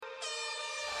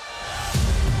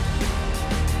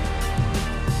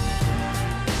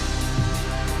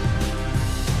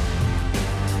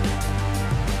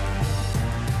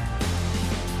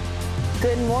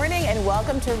morning and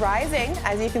welcome to Rising.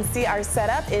 As you can see, our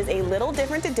setup is a little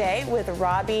different today with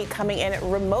Robbie coming in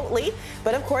remotely.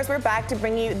 But of course, we're back to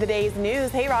bring you the day's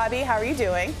news. Hey, Robbie, how are you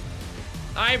doing?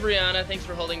 Hi, Brianna. Thanks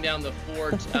for holding down the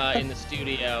fort in the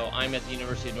studio. I'm at the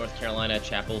University of North Carolina,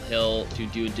 Chapel Hill, to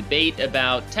do a debate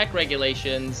about tech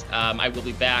regulations. I will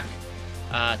be back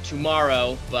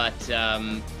tomorrow, but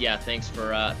yeah, thanks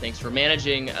for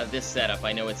managing this setup.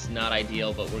 I know it's not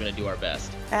ideal, but we're going to do our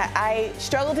best. I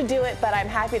struggle to do it, but I'm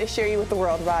happy to share you with the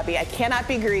world, Robbie. I cannot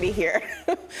be greedy here.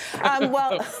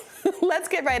 Well, let's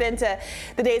get right into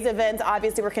the day's events.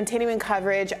 Obviously, we're continuing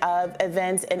coverage of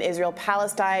events in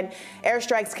Israel-Palestine.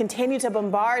 Airstrikes continue to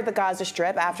bombard the Gaza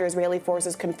Strip after Israeli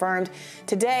forces confirmed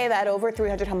today that over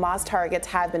 300 Hamas targets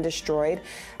have been destroyed.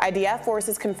 IDF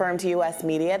forces confirmed to U.S.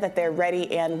 media that they're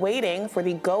ready and waiting for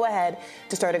the go-ahead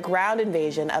to start a ground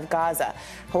invasion of Gaza.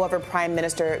 However, Prime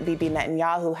Minister Bibi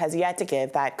Netanyahu has yet to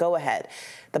give that go-ahead.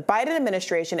 The Biden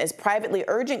administration is privately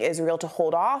urging Israel to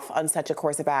hold off on such a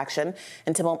course of action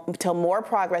until more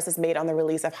progress is made on the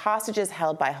release of hostages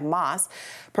held by Hamas.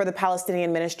 Per the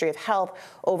Palestinian Ministry of Health,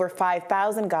 over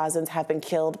 5,000 Gazans have been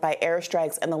killed by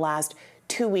airstrikes in the last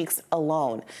 2 weeks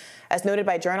alone. As noted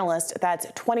by journalists, that's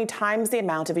 20 times the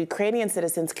amount of Ukrainian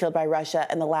citizens killed by Russia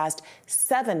in the last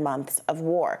 7 months of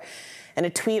war. In a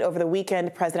tweet over the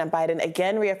weekend, President Biden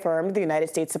again reaffirmed the United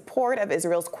States' support of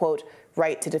Israel's, quote,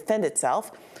 right to defend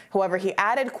itself. However, he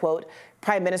added, quote,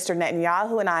 Prime Minister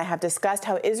Netanyahu and I have discussed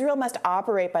how Israel must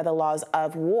operate by the laws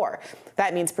of war.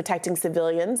 That means protecting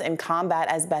civilians in combat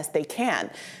as best they can.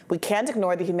 We can't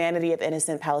ignore the humanity of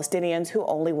innocent Palestinians who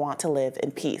only want to live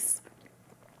in peace.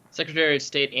 Secretary of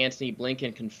State Antony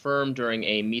Blinken confirmed during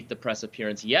a Meet the Press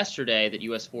appearance yesterday that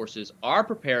U.S. forces are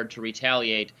prepared to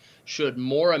retaliate should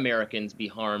more Americans be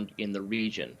harmed in the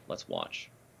region. Let's watch.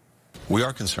 We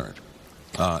are concerned.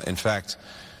 In fact,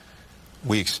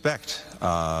 we expect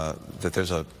that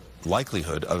there's a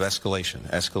likelihood of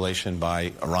escalation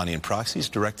by Iranian proxies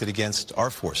directed against our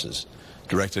forces,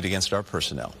 directed against our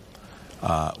personnel.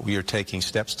 We are taking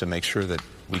steps to make sure that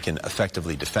we can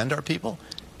effectively defend our people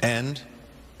and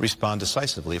respond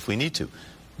decisively if we need to.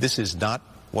 This is not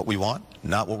what we want,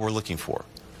 not what we're looking for.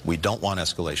 We don't want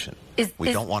escalation.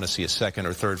 We don't want to see a second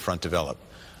or third front develop.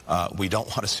 We don't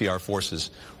want to see our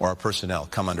forces or our personnel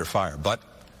come under fire. But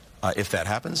if that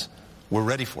happens, we're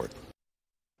ready for it.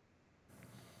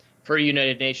 Per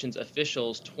United Nations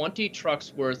officials, 20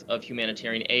 trucks worth of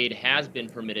humanitarian aid has been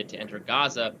permitted to enter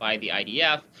Gaza by the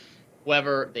IDF.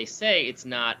 However, they say it's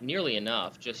not nearly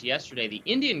enough. Just yesterday, the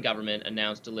Indian government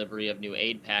announced delivery of new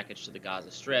aid package to the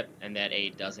Gaza Strip, and that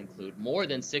aid does include more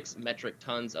than 6 metric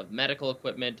tons of medical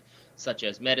equipment, such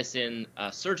as medicine,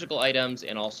 surgical items,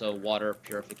 and also water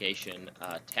purification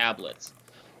tablets.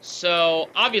 So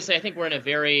obviously, I think we're in a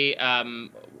very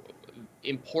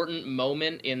important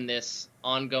moment in this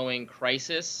ongoing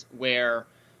crisis where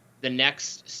the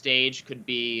next stage could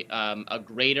be a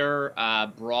greater,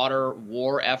 broader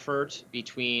war effort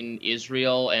between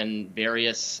Israel and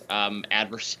various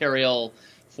adversarial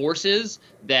forces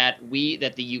that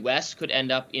the U.S. could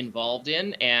end up involved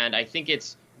in. And I think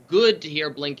it's good to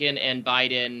hear Blinken and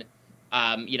Biden,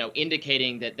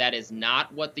 indicating that that is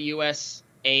not what the U.S.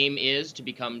 aim is, to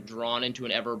become drawn into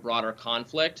an ever broader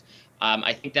conflict.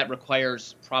 I think that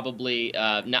requires probably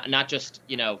not just,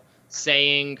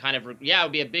 saying kind of, yeah, it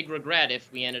would be a big regret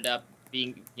if we ended up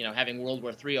being, having World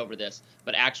War III over this,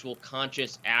 but actual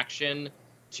conscious action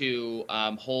to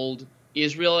hold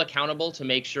Israel accountable, to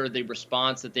make sure the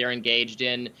response that they're engaged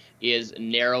in is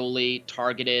narrowly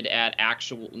targeted at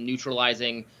actual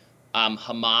neutralizing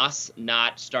Hamas,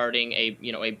 not starting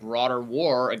a broader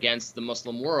war against the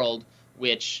Muslim world,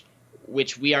 which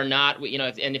we are not,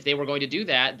 and if they were going to do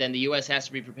that, then the U.S. has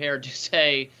to be prepared to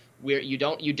say, you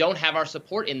don't have our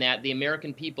support in that. The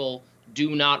American people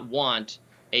do not want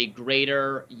a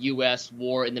greater U.S.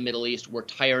 war in the Middle East. We're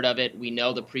tired of it. We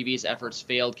know the previous efforts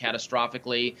failed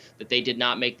catastrophically, that they did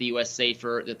not make the U.S.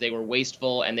 safer, that they were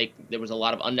wasteful, and there was a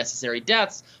lot of unnecessary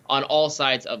deaths on all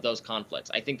sides of those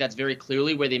conflicts. I think that's very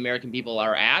clearly where the American people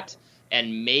are at,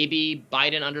 and maybe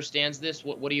Biden understands this.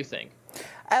 What do you think?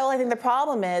 Well, I think the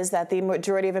problem is that the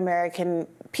majority of American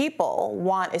people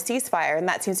want a ceasefire, and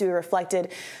that seems to be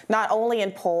reflected not only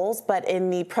in polls, but in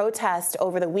the protest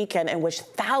over the weekend, in which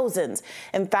thousands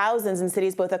and thousands in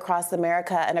cities both across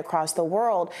America and across the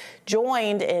world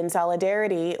joined in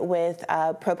solidarity with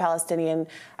pro-Palestinian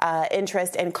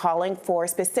interest in calling for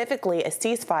specifically a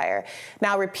ceasefire.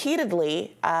 Now,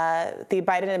 repeatedly, the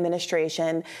Biden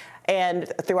administration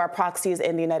and through our proxies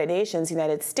in the United Nations,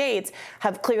 United States,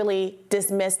 have clearly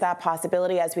dismissed that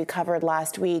possibility. As we covered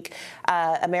last week,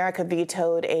 America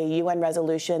vetoed a UN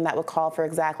resolution that would call for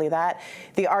exactly that.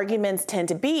 The arguments tend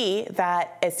to be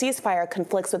that a ceasefire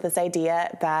conflicts with this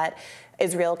idea that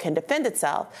Israel can defend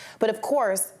itself. But of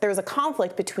course, there's a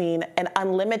conflict between an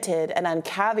unlimited and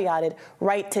uncaveated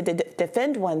right to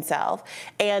defend oneself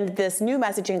and this new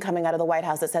messaging coming out of the White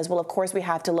House that says, well, of course, we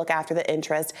have to look after the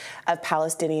interest of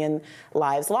Palestinian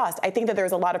lives lost. I think that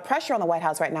there's a lot of pressure on the White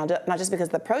House right now, not just because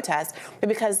of the protests, but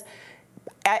because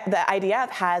the IDF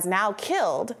has now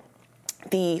killed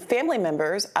the family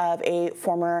members of a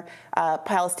former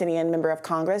Palestinian member of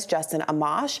Congress, Justin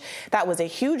Amash. That was a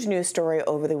huge news story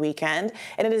over the weekend,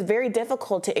 and it is very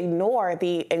difficult to ignore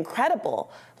the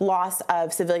incredible loss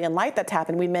of civilian life that's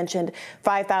happened. We mentioned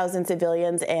 5,000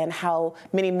 civilians and how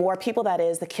many more people that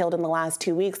is that killed in the last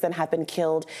 2 weeks than have been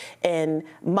killed in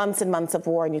months and months of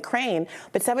war in Ukraine.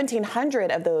 But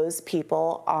 1,700 of those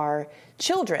people are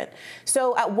children.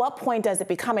 So at what point does it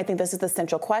become, I think this is the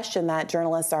central question that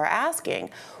journalists are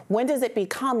asking, when does it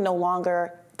become no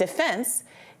longer defense,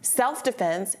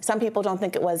 self-defense? Some people don't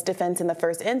think it was defense in the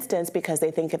first instance because they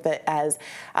think of it as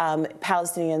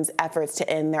Palestinians' efforts to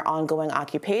end their ongoing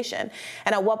occupation.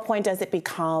 And at what point does it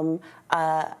become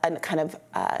a kind of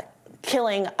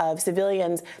killing of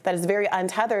civilians that is very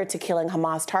untethered to killing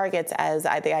Hamas targets, as the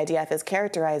IDF is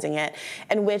characterizing it,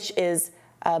 and which is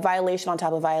violation on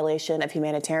top of violation of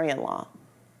humanitarian law?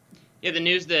 Yeah, the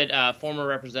news that former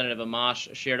Representative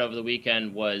Amash shared over the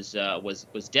weekend was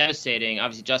devastating.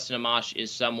 Obviously, Justin Amash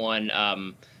is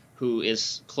someone who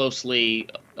is closely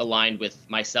aligned with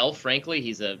myself. Frankly,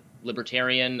 he's a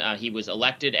libertarian. He was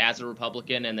elected as a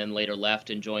Republican and then later left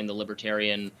and joined the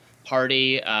Libertarian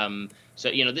Party. So,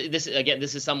 you know, this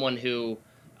is someone who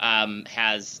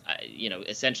has,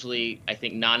 essentially, I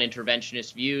think,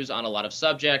 non-interventionist views on a lot of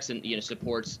subjects, and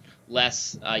supports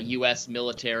less U.S.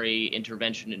 military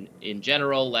intervention in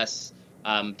general, less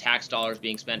tax dollars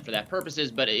being spent for that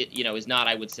purposes. But it, is not,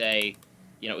 I would say,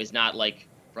 is not like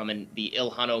from the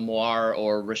Ilhan Omar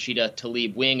or Rashida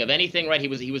Tlaib wing of anything, right?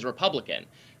 He was Republican,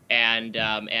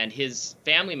 and his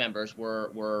family members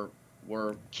were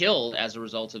killed as a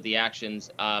result of the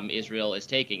actions Israel is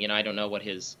taking. I don't know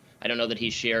that he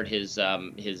shared his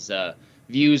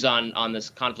views on this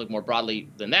conflict more broadly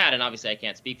than that, and obviously I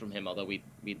can't speak from him, although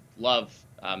we'd love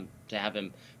to have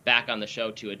him back on the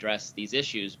show to address these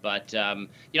issues. But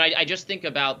I just think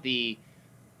about the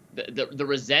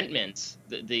resentments,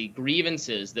 the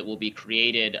grievances that will be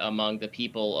created among the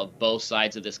people of both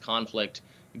sides of this conflict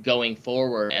going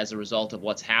forward as a result of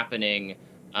what's happening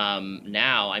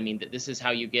now. I mean, this is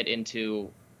how you get into,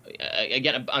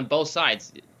 again, on both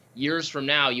sides. Years from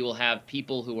now, you will have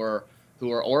people who are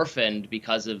orphaned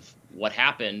because of what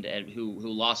happened and who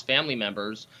lost family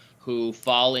members, who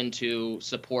fall into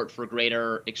support for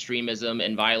greater extremism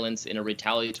and violence in a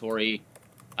retaliatory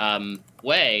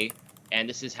way. And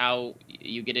this is how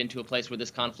you get into a place where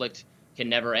this conflict can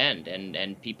never end,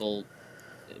 and people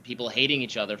hating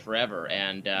each other forever.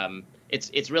 And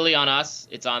it's really on us.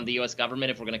 It's on the U.S.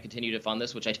 government, if we're going to continue to fund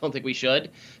this, which I don't think we should,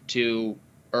 to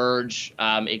urge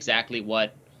exactly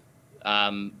what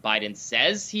Biden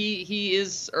says he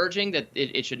is urging, that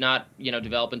it should not,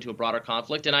 develop into a broader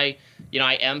conflict. And I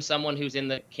am someone who's in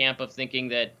the camp of thinking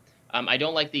that I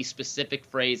don't like the specific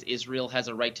phrase Israel has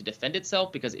a right to defend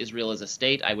itself, because Israel is a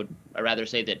state. I'd rather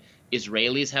say that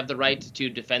Israelis have the right to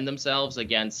defend themselves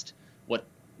against what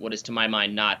is, to my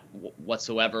mind, not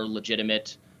whatsoever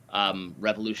legitimate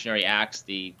revolutionary acts,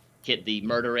 the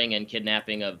murdering and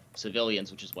kidnapping of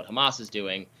civilians, which is what Hamas is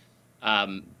doing.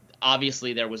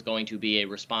 Obviously, there was going to be a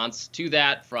response to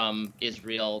that from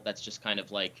Israel. That's just kind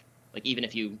of like even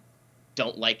if you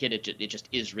don't like it, it just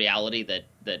is reality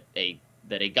that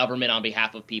a government on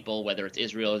behalf of people, whether it's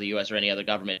Israel or the U.S. or any other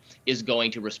government, is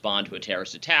going to respond to a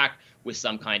terrorist attack with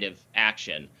some kind of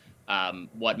action.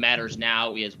 What matters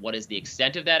now is what is the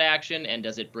extent of that action, and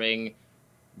does it bring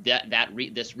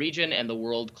this region and the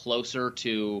world closer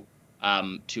to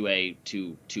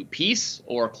peace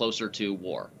or closer to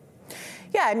war?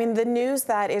 Yeah, I mean, the news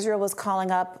that Israel was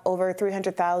calling up over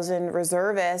 300,000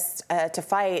 reservists to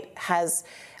fight has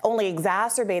only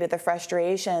exacerbated the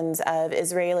frustrations of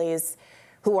Israelis,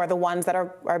 who are the ones that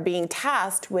are being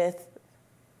tasked with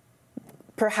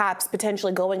perhaps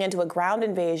potentially going into a ground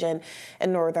invasion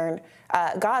in northern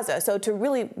Gaza. So to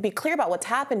really be clear about what's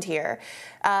happened here,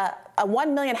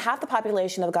 1 million, half the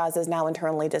population of Gaza is now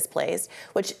internally displaced,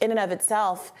 which in and of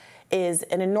itself is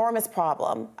an enormous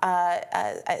problem.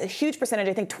 A huge percentage,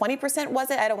 I think 20% was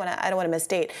it? I don't want to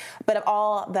misstate, but of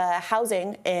all the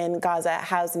housing in Gaza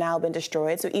has now been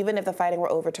destroyed. So even if the fighting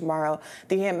were over tomorrow,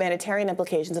 the humanitarian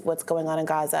implications of what's going on in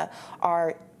Gaza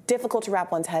are difficult to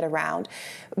wrap one's head around.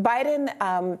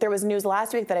 Biden, there was news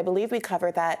last week that I believe we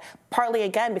covered that partly,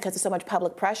 again, because of so much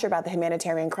public pressure about the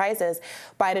humanitarian crisis,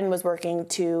 Biden was working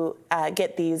to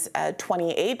get these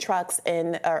 28 trucks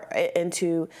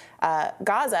into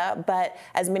Gaza. But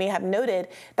as many have noted,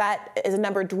 that is a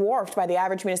number dwarfed by the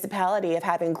average municipality of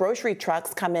having grocery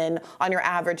trucks come in on your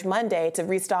average Monday to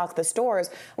restock the stores.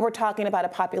 We're talking about a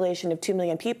population of 2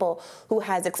 million people who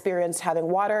has experienced having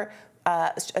water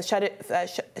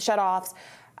shut-offs,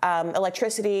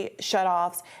 electricity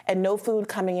shut-offs, and no food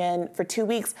coming in for 2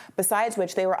 weeks, besides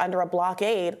which they were under a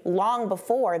blockade long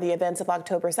before the events of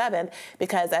October 7th,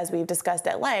 because as we've discussed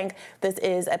at length, this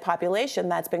is a population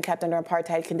that's been kept under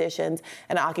apartheid conditions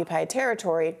in occupied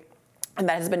territory. And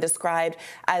that has been described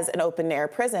as an open-air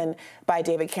prison by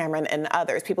David Cameron and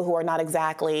others, people who are not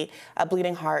exactly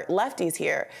bleeding heart lefties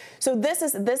here. So this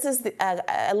is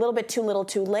a little bit too little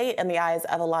too late in the eyes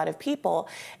of a lot of people.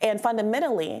 And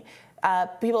fundamentally,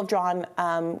 people have drawn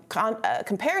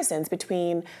comparisons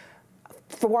between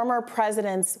former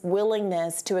president's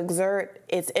willingness to exert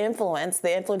its influence,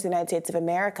 the influence of the United States of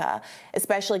America,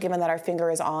 especially given that our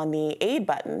finger is on the aid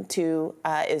button to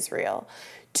Israel,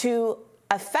 to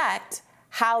affect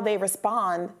how they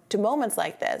respond to moments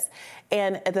like this.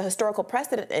 And the historical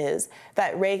precedent is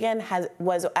that Reagan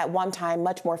was at one time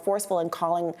much more forceful in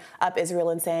calling up Israel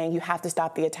and saying, you have to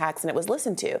stop the attacks, and it was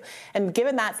listened to. And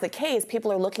given that's the case,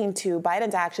 people are looking to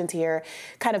Biden's actions here,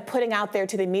 kind of putting out there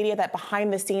to the media that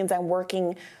behind the scenes I'm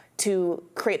working to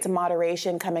create some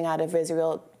moderation coming out of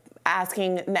Israel,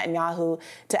 asking Netanyahu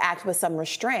to act with some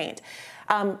restraint.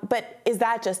 But is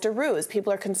that just a ruse?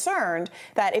 People are concerned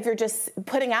that if you're just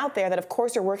putting out there that, of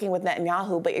course, you're working with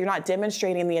Netanyahu, but you're not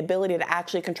demonstrating the ability to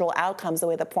actually control outcomes the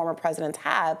way the former presidents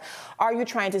have, are you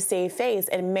trying to save face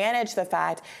and manage the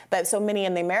fact that so many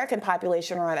in the American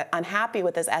population are unhappy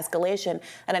with this escalation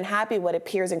and unhappy what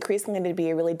appears increasingly to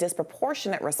be a really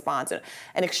disproportionate response,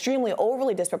 an extremely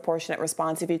overly disproportionate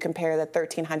response if you compare the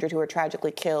 1,300 who were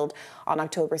tragically killed on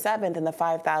October 7th and the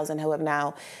 5,000 who have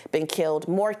now been killed.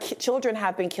 More children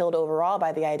have been killed overall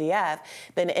by the IDF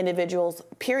than individuals,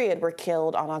 period, were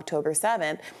killed on October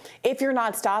 7th. If you're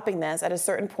not stopping this at a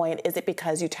certain point, is it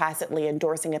because you tacitly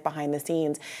endorsing it behind the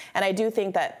scenes? And I do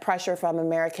think that pressure from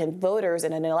American voters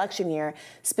in an election year,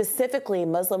 specifically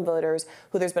Muslim voters,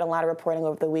 who there's been a lot of reporting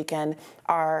over the weekend,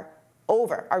 are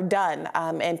done.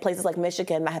 In places like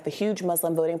Michigan that have a huge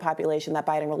Muslim voting population that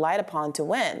Biden relied upon to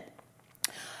win.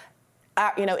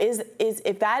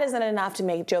 If that isn't enough to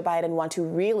make Joe Biden want to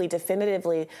really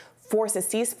definitively force a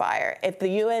ceasefire, if the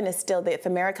UN is still, if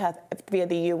America via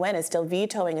the UN is still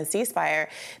vetoing a ceasefire,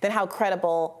 then how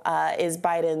credible is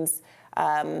Biden's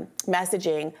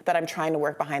messaging that I'm trying to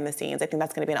work behind the scenes? I think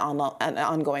that's going to be an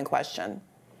ongoing question.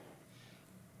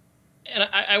 And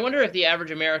I wonder if the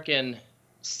average American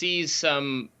sees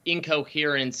some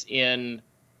incoherence in,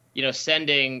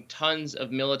 sending tons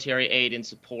of military aid and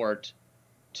support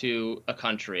to a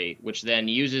country, which then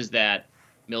uses that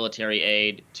military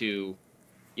aid to,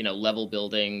 level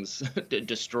buildings,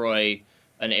 destroy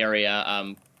an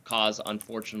area, cause,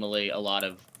 unfortunately, a lot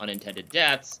of unintended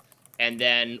deaths. And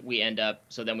then we end up,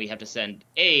 so then we have to send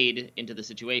aid into the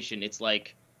situation. It's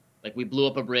like we blew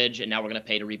up a bridge and now we're going to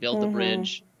pay to rebuild the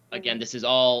bridge. Again, this is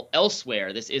all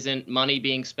elsewhere. This isn't money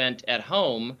being spent at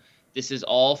home. This is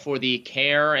all for the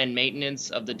care and maintenance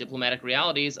of the diplomatic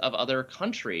realities of other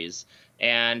countries.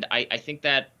 And I think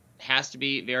that has to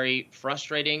be very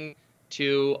frustrating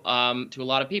to a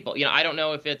lot of people. I don't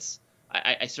know if it's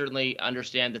I certainly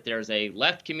understand that there's a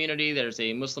left community, there's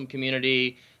a Muslim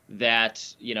community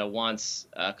that wants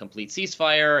a complete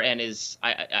ceasefire and is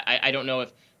I don't know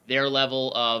if their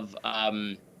level of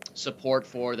support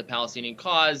for the Palestinian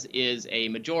cause is a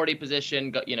majority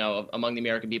position, among the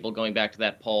American people, going back to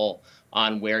that poll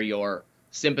on where your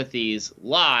sympathies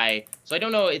lie. So I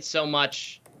don't know it's so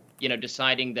much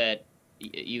deciding that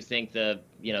you think that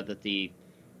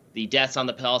the deaths on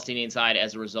the Palestinian side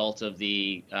as a result of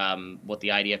the what the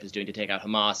IDF is doing to take out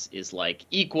Hamas is like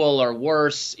equal or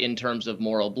worse in terms of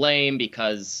moral blame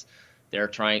because they're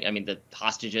trying. I mean, the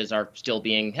hostages are still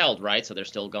being held, right? So they're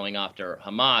still going after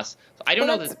Hamas. So I don't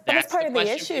know that that's part the of the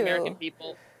question issue. for the American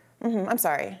people. I'm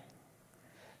sorry.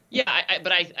 Yeah,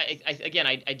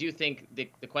 I do think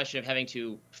the question of having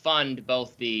to fund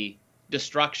both the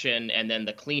destruction and then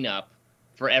the cleanup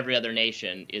for every other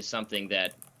nation is something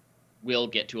that will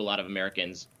get to a lot of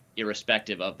Americans,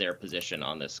 irrespective of their position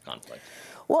on this conflict.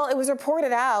 Well, it was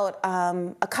reported out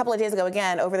a couple of days ago,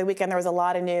 again, over the weekend, there was a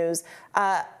lot of news.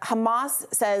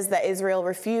 Hamas says that Israel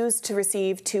refused to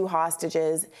receive 2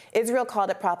 hostages. Israel called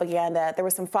it propaganda. There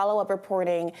was some follow-up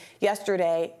reporting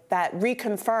yesterday that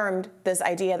reconfirmed this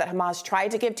idea that Hamas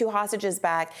tried to give 2 hostages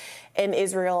back and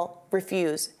Israel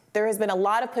refused. There has been a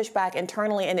lot of pushback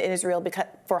internally in Israel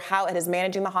for how it is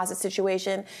managing the hostage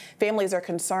situation. Families are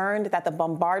concerned that the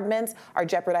bombardments are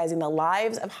jeopardizing the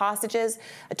lives of hostages,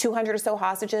 200 or so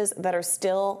hostages that are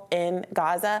still in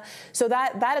Gaza. So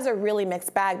that is a really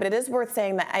mixed bag. But it is worth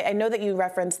saying that I know that you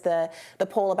referenced the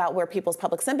poll about where people's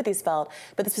public sympathies felt,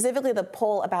 but specifically the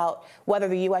poll about whether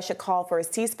the U.S. should call for a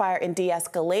ceasefire and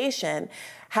de-escalation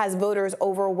has voters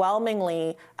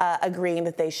overwhelmingly agreeing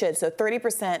that they should. So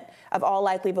 30% of all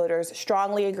likely voters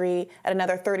strongly agree, and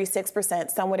another 36%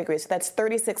 some would agree. So that's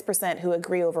 36% who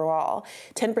agree overall,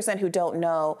 10% who don't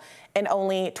know, and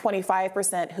only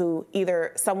 25% who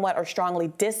either somewhat or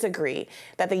strongly disagree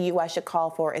that the U.S. should call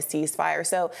for a ceasefire.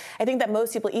 So I think that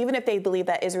most people, even if they believe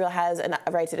that Israel has a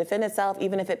right to defend itself,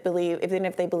 even if they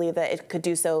believe that it could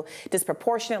do so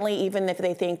disproportionately, even if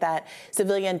they think that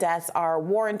civilian deaths are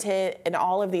warranted and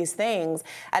all of these things,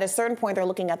 at a certain point they're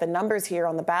looking at the numbers here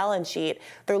on the balance sheet.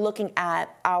 They're looking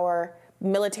at our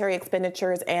military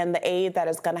expenditures and the aid that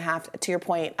is going to have to your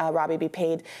point, Robbie, be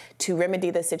paid to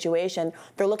remedy this situation.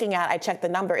 They're looking at, I checked the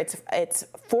number, it's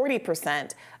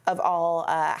 40% of all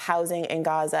housing in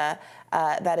Gaza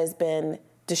that has been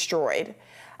destroyed.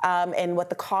 And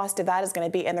what the cost of that is going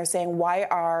to be. And they're saying, why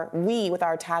are we, with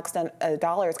our tax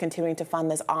dollars, continuing to fund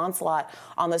this onslaught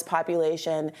on this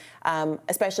population,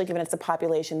 especially given it's a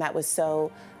population that was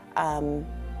so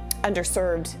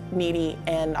underserved, needy,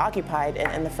 and occupied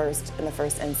in the first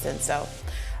instance. So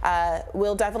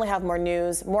we'll definitely have more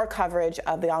news, more coverage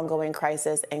of the ongoing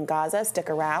crisis in Gaza.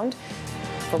 Stick around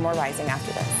for more Rising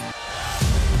after this.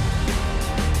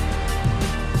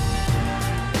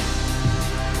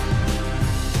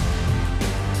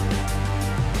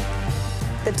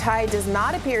 The tide does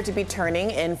not appear to be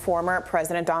turning in former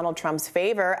President Donald Trump's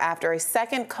favor after a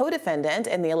second co-defendant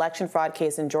in the election fraud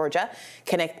case in Georgia,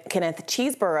 Kenneth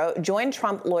Chesebro, joined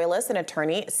Trump loyalist and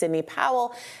attorney Sidney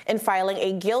Powell in filing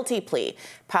a guilty plea.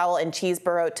 Powell and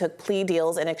Chesebro took plea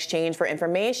deals in exchange for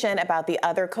information about the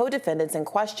other co-defendants in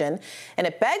question, and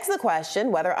it begs the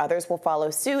question whether others will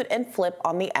follow suit and flip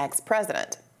on the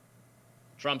ex-president.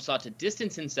 Trump sought to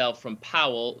distance himself from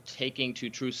Powell, taking to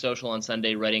Truth Social on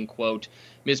Sunday, writing, quote,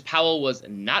 "Ms. Powell was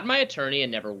not my attorney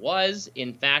and never was.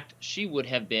 In fact, she would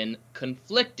have been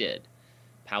conflicted."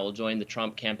 Powell joined the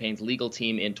Trump campaign's legal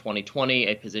team in 2020,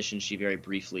 a position she very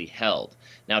briefly held.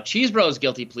 Now, Chesebro's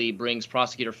guilty plea brings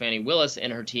prosecutor Fani Willis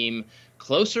and her team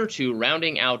closer to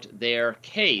rounding out their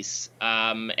case.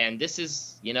 And this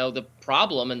is, the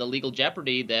problem and the legal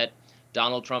jeopardy that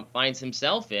Donald Trump finds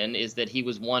himself in, is that he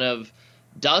was one of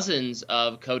dozens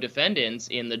of co-defendants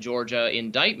in the Georgia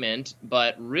indictment,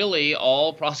 but really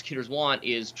all prosecutors want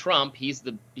is Trump. He's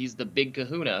the big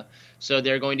kahuna. So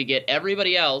they're going to get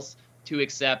everybody else to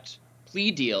accept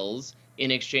plea deals in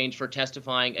exchange for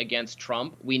testifying against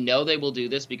Trump. We know they will do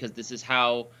this because this is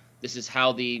how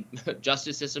the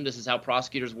justice system, this is how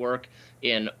prosecutors work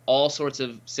in all sorts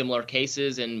of similar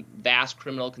cases, in vast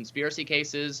criminal conspiracy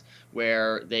cases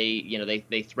where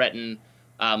they threaten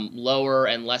lower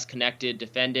and less connected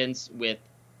defendants with,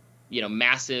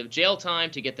 massive jail time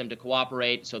to get them to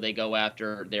cooperate. So they go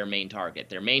after their main target.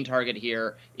 Their main target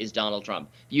here is Donald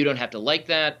Trump. You don't have to like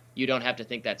that. You don't have to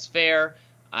think that's fair.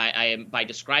 I am, by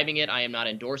describing it, I am not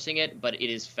endorsing it, but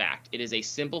it is fact. It is a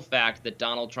simple fact that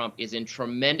Donald Trump is in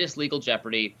tremendous legal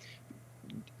jeopardy,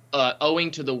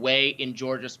 owing to the way in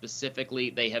Georgia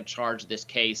specifically they have charged this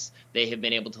case. They have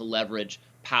been able to leverage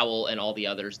Powell and all the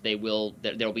others.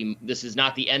 This is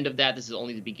not the end of that. This is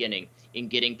only the beginning in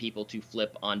getting people to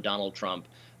flip on Donald Trump,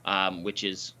 which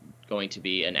is going to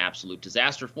be an absolute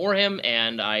disaster for him.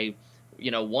 And I,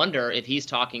 wonder if he's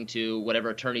talking to whatever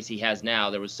attorneys he has now.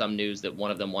 There was some news that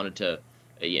one of them wanted to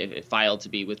filed to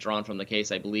be withdrawn from the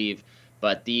case, I believe.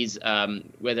 But these,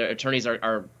 whether attorneys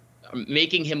are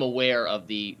making him aware of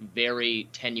the very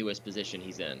tenuous position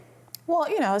he's in.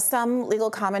 Well, some legal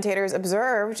commentators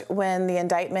observed when the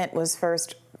indictment was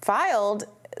first filed,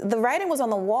 the writing was on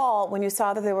the wall when you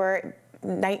saw that there were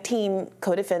 19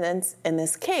 co-defendants in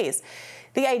this case.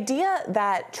 The idea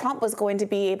that Trump was going to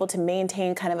be able to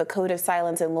maintain kind of a code of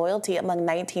silence and loyalty among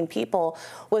 19 people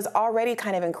was already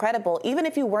kind of incredible, even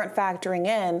if you weren't factoring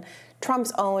in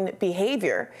Trump's own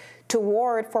behavior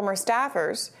toward former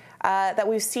staffers that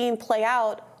we've seen play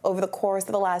out over the course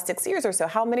of the last 6 years or so.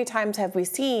 How many times have we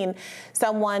seen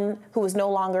someone who was no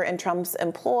longer in Trump's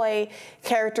employ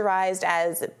characterized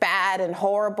as bad and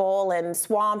horrible and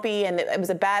swampy, and it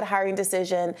was a bad hiring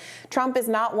decision? Trump is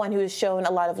not one who has shown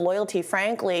a lot of loyalty,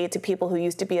 frankly, to people who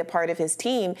used to be a part of his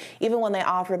team, even when they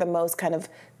offer the most kind of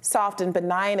soft and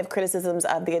benign of criticisms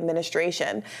of the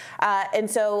administration. And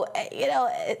so,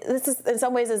 this is in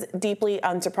some ways is deeply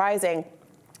unsurprising.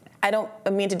 I don't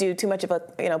mean to do too much of a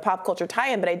pop culture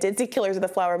tie-in, but I did see Killers of the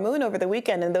Flower Moon over the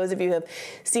weekend, and those of you who have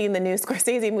seen the new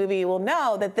Scorsese movie will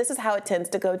know that this is how it tends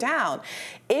to go down.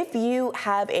 If you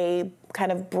have a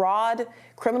kind of broad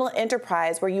criminal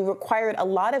enterprise where you required a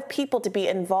lot of people to be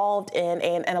involved in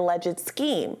an alleged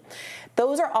scheme,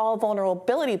 those are all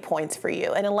vulnerability points for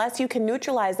you. And unless you can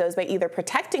neutralize those by either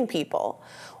protecting people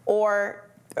or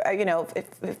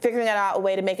figuring out a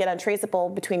way to make it untraceable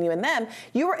between you and them,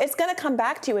 it's going to come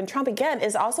back to you. And Trump, again,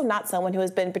 is also not someone who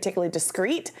has been particularly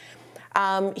discreet.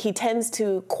 He tends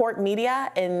to court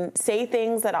media and say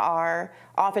things that are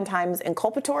oftentimes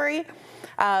inculpatory.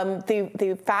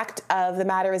 The fact of the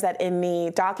matter is that in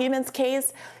the documents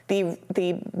case,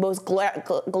 the most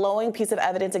glowing piece of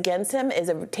evidence against him is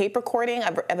a tape recording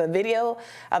of a video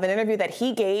of an interview that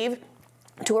he gave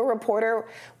to a reporter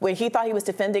where he thought he was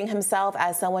defending himself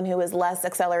as someone who is less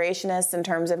accelerationist in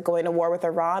terms of going to war with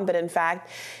Iran, but in fact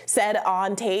said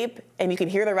on tape, and you can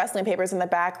hear the wrestling papers in the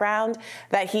background,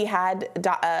 that he had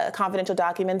confidential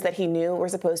documents that he knew were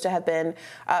supposed to have been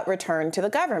returned to the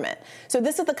government. So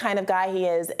this is the kind of guy he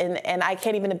is, and I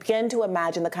can't even begin to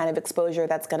imagine the kind of exposure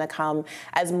that's going to come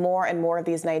as more and more of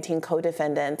these 19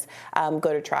 co-defendants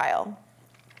go to trial.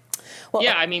 Well,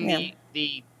 yeah, I mean,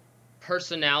 the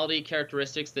personality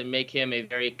characteristics that make him a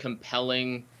very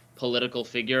compelling political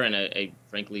figure and a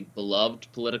frankly beloved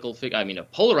political figure. I mean, a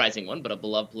polarizing one, but a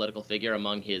beloved political figure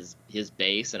among his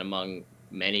base and among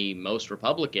most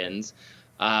Republicans,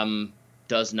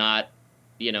 does not,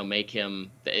 make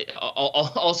him.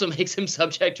 Also makes him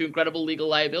subject to incredible legal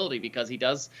liability because he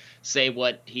does say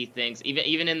what he thinks.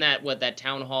 Even in that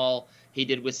town hall he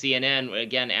did with CNN,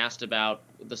 again asked about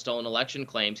the stolen election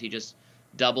claims, he just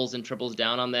doubles and triples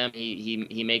down on them.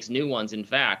 He makes new ones, in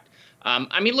fact.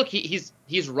 I mean, look,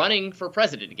 he's running for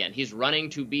president again. He's running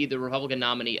to be the Republican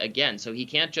nominee again. So he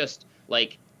can't just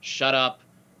shut up,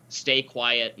 stay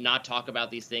quiet, not talk about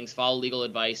these things, follow legal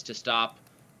advice to stop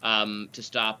tweeting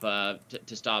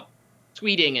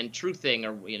and truthing,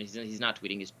 or he's not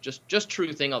tweeting, he's just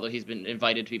truthing. Although he's been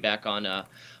invited to be back on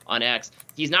X,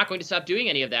 he's not going to stop doing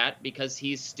any of that because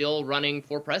he's still running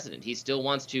for president. He still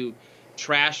wants to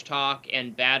trash talk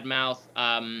and badmouth.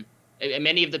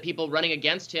 Many of the people running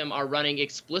against him are running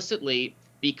explicitly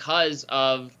because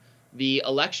of the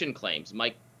election claims.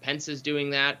 Mike Pence is doing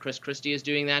that. Chris Christie is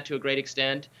doing that to a great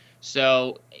extent.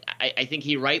 So I think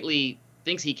he rightly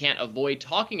thinks he can't avoid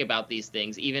talking about these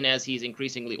things, even as he's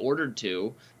increasingly ordered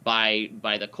to by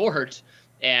the court,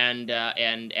 and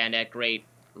at great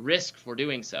risk for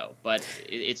doing so. But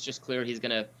it's just clear he's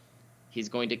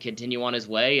going to continue on his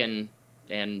way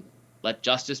and let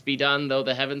justice be done, though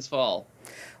the heavens fall.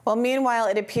 Well, meanwhile,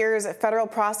 it appears federal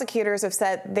prosecutors have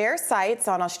set their sights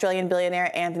on Australian billionaire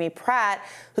Anthony Pratt,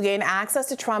 who gained access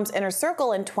to Trump's inner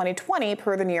circle in 2020,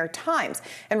 per the New York Times.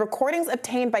 In recordings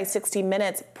obtained by 60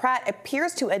 Minutes, Pratt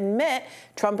appears to admit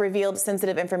Trump revealed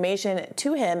sensitive information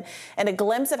to him, and a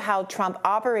glimpse of how Trump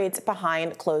operates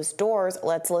behind closed doors.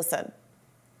 Let's listen.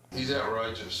 He's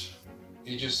outrageous.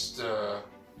 He just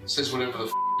says whatever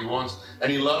the he wants,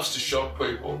 and he loves to shock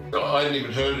people. I hadn't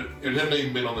even heard it. It hadn't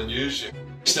even been on the news yet.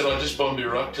 He said, I just bombed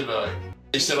Iraq today.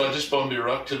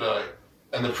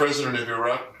 And the president of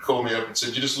Iraq called me up and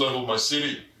said, you just leveled my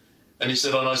city. And he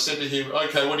said, and I said to him,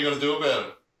 okay, what are you going to do about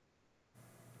it?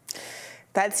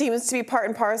 That seems to be part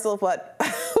and parcel of what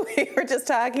we were just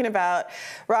talking about,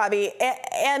 Robbie.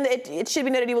 And it should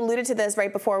be noted, you alluded to this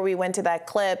right before we went to that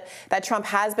clip, that Trump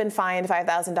has been fined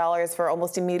 $5,000 for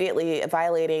almost immediately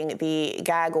violating the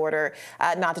gag order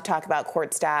not to talk about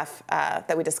court staff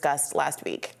that we discussed last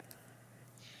week.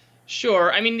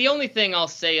 Sure. I mean, the only thing I'll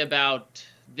say about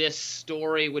this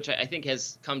story, which I think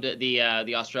has come to the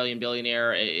Australian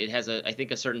billionaire, it has I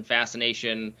think a certain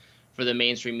fascination for the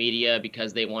mainstream media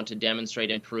because they want to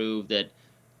demonstrate and prove that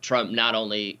Trump not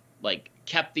only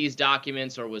kept these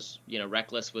documents or was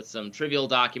reckless with some trivial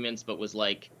documents, but was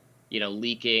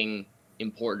leaking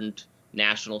important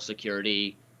national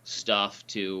security stuff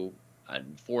to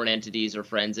foreign entities or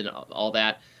friends and all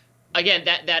that. Again,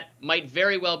 that might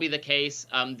very well be the case.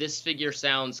 This figure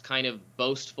sounds kind of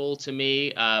boastful to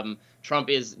me. Trump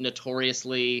is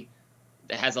notoriously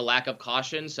has a lack of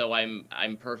caution, so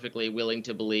I'm perfectly willing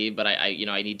to believe, but I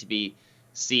need to be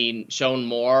shown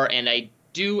more, and I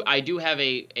do have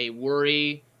a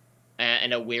worry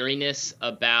and a wariness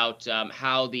about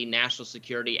how the national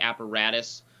security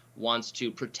apparatus wants to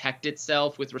protect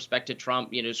itself with respect to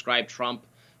Trump. Describe Trump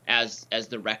as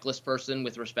the reckless person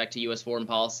with respect to U.S. foreign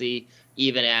policy,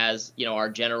 even as our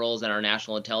generals and our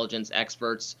national intelligence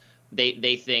experts,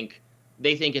 they think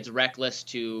it's reckless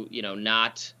to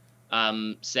not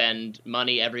send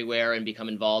money everywhere and become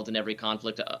involved in every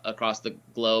conflict across the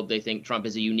globe. They think Trump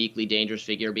is a uniquely dangerous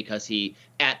figure because he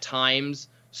at times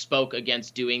spoke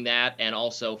against doing that and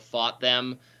also fought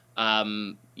them.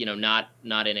 Not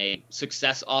in a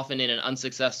often in an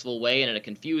unsuccessful way and in a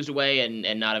confused way,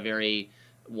 and not a very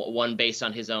one based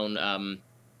on his own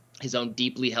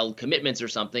deeply held commitments or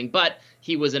something. But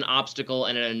he was an obstacle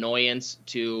and an annoyance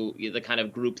to the kind of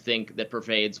groupthink that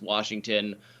pervades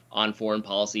Washington on foreign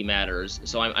policy matters.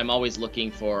 So I'm always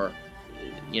looking for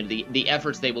the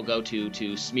efforts they will go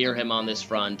to smear him on this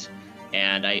front,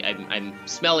 and I'm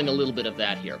smelling a little bit of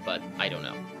that here, but I don't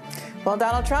know. Well,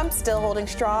 Donald Trump still holding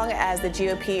strong as the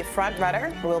GOP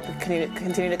front-runner. We'll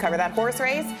continue to cover that horse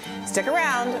race. Stick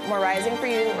around. More Rising for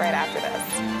you right after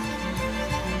this.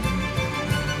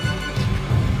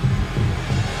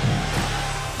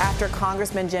 After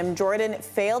Congressman Jim Jordan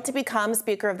failed to become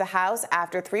Speaker of the House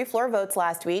after 3 floor votes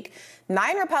last week,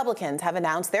 9 Republicans have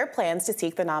announced their plans to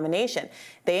seek the nomination.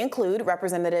 They include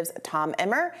Representatives Tom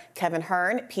Emmer, Kevin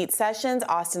Hern, Pete Sessions,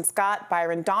 Austin Scott,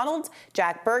 Byron Donalds,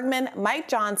 Jack Bergman, Mike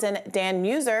Johnson, Dan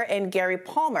Muser, and Gary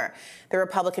Palmer. The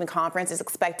Republican conference is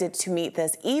expected to meet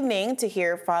this evening to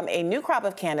hear from a new crop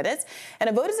of candidates,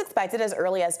 and a vote is expected as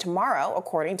early as tomorrow,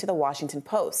 according to the Washington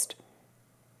Post.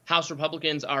 House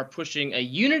Republicans are pushing a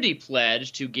unity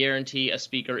pledge to guarantee a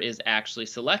speaker is actually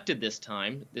selected this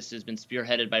time. This has been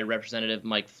spearheaded by Representative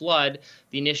Mike Flood.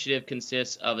 The initiative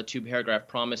consists of a 2-paragraph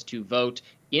promise to vote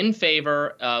in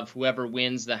favor of whoever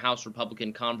wins the House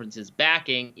Republican Conference's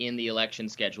backing in the election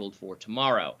scheduled for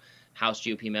tomorrow. House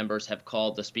GOP members have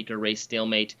called the speaker race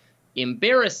stalemate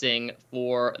embarrassing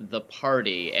for the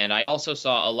party. And I also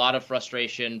saw a lot of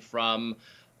frustration from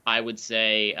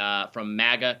from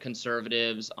MAGA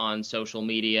conservatives on social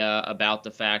media about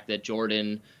the fact that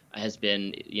Jordan has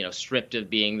been, stripped of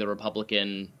being the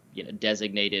Republican,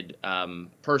 designated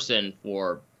person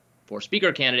for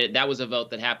speaker candidate. That was a vote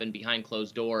that happened behind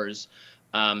closed doors.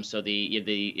 So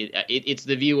it's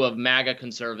the view of MAGA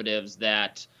conservatives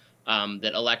that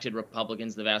elected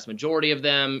Republicans, the vast majority of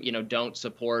them, don't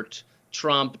support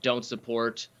Trump, don't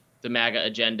support the MAGA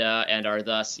agenda, and are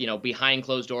thus, behind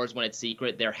closed doors when it's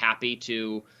secret. They're happy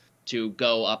to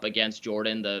go up against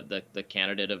Jordan, the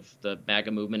candidate of the MAGA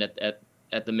movement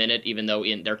at the minute, even though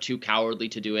they're too cowardly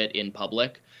to do it in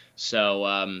public.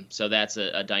 So that's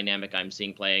a dynamic I'm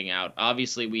seeing playing out.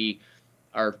 Obviously, we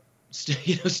are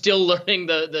still learning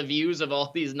the views of all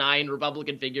these 9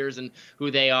 Republican figures and who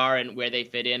they are and where they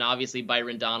fit in. Obviously,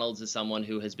 Byron Donalds is someone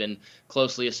who has been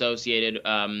closely associated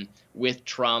with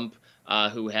Trump.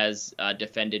 Who has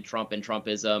defended Trump and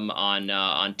Trumpism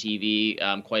on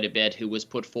TV quite a bit, who was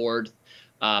put forward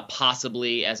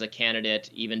possibly as a candidate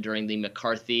even during the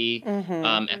McCarthy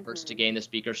efforts to gain the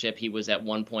speakership. He was at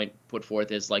one point put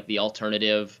forth as like the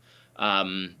alternative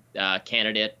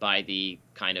candidate by the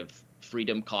kind of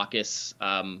Freedom Caucus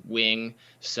wing.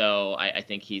 So I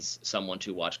think he's someone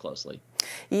to watch closely.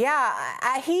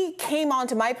 Yeah, he came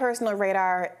onto my personal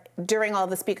radar during all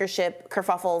the speakership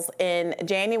kerfuffles in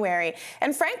January,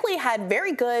 and frankly had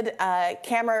very good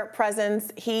camera presence.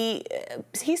 He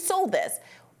sold this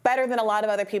better than a lot of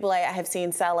other people I have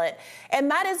seen sell it.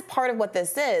 And that is part of what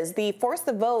this is. The force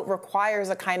the vote requires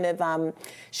a kind of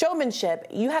showmanship.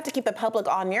 You have to keep the public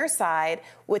on your side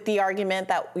with the argument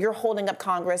that you're holding up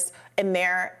Congress in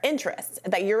their interests,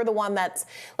 that you're the one that's,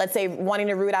 let's say, wanting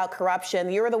to root out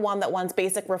corruption. You're the one that wants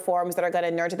basic reforms that are going to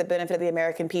inure to the benefit of the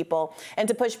American people, and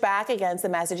to push back against the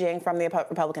messaging from the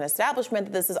Republican establishment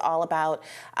that this is all about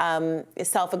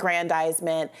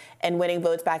self-aggrandizement and winning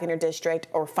votes back in your district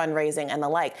or fundraising and the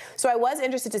like. So I was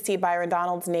interested to see Byron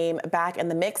Donalds' name back in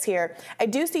the mix here. I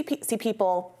do see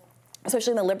people,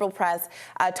 especially in the liberal press,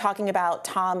 talking about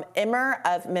Tom Emmer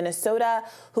of Minnesota,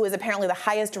 who is apparently the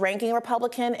highest-ranking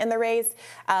Republican in the race.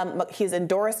 He's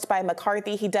endorsed by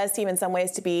McCarthy. He does seem in some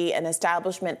ways to be an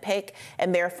establishment pick,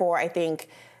 and therefore, I think,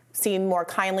 seen more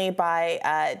kindly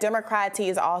by Democrats. He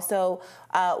is also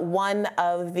one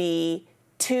of the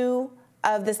 2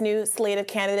 of this new slate of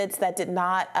candidates that did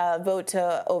not vote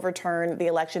to overturn the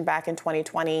election back in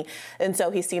 2020. And so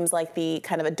he seems like the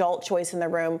kind of adult choice in the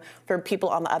room for people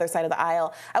on the other side of the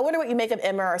aisle. I wonder what you make of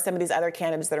Emmer or some of these other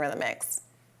candidates that are in the mix.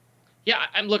 Yeah,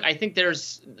 look, I think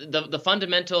there's the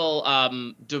fundamental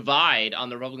divide on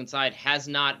the Republican side has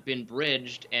not been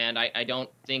bridged. And I don't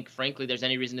think, frankly, there's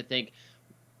any reason to think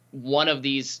one of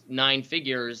these 9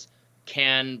 figures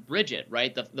can bridge it,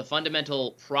 right? The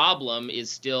fundamental problem has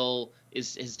still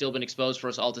been exposed for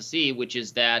us all to see, which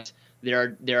is that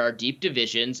there are deep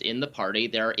divisions in the party.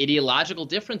 There are ideological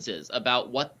differences about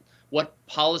what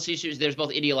policy issues. There's both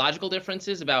ideological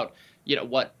differences about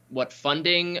what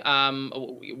funding,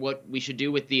 what we should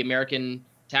do with the American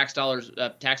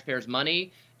taxpayers'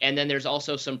 money, and then there's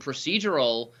also some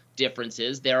procedural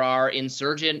differences. There are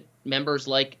insurgent members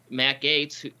like Matt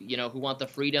Gaetz who want the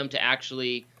freedom to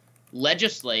actually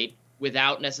legislate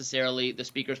without necessarily the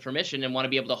speaker's permission and want to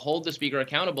be able to hold the speaker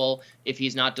accountable if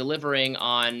he's not delivering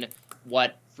on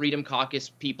what Freedom Caucus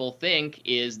people think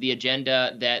is the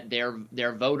agenda that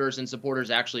their voters and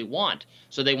supporters actually want.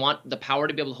 So they want the power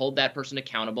to be able to hold that person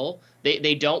accountable.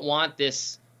 They don't want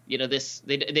this,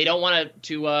 they don't want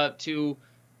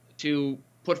to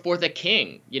put forth a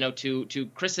king, to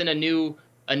christen a new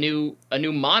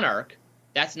monarch.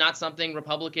 That's not something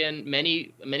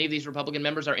many of these Republican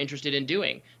members are interested in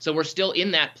doing. So we're still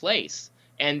in that place,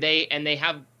 and they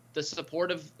have the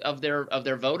support of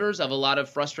their voters, of a lot of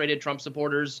frustrated Trump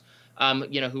supporters,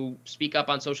 who speak up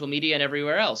on social media and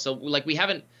everywhere else. So like we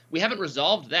haven't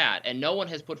resolved that, and no one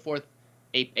has put forth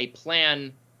a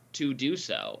plan to do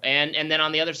so. And then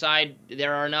on the other side,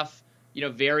 there are enough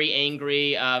very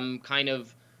angry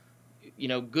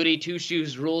goody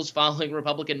two-shoes rules following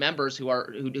Republican members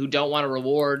who don't want to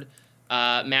reward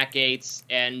Matt Gaetz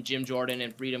and Jim Jordan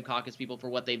and Freedom Caucus people for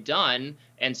what they've done,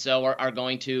 and so are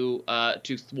going to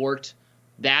thwart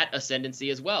that ascendancy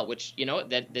as well, which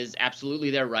that is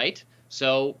absolutely their right.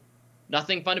 So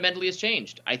nothing fundamentally has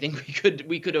changed. I think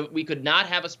we could not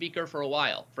have a speaker for a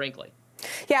while, frankly.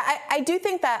 Yeah, I do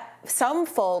think that some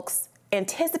folks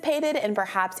anticipated and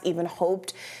perhaps even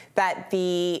hoped that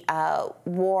the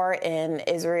war in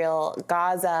Israel,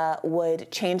 Gaza,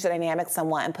 would change the dynamic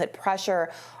somewhat and put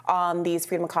pressure on these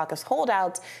Freedom Caucus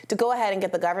holdouts to go ahead and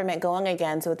get the government going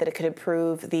again so that it could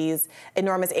approve these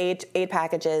enormous aid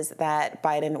packages that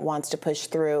Biden wants to push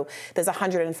through. There's a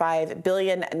 $105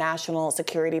 billion national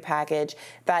security package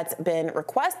that's been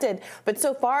requested, but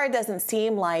so far it doesn't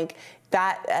seem like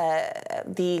that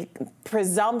the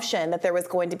presumption that there was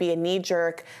going to be a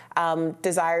knee-jerk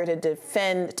desire to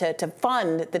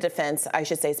fund the defense, I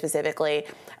should say specifically,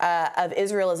 of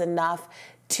Israel is enough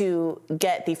to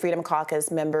get the Freedom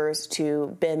Caucus members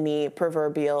to bend the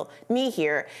proverbial knee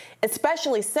here,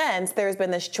 especially since there's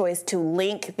been this choice to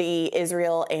link the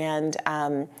Israel and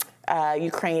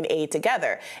Ukraine aid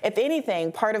together. If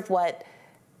anything, part of what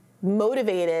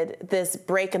motivated this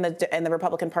break in the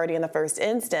Republican Party in the first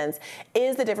instance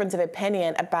is the difference of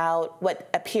opinion about what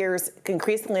appears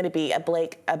increasingly to be a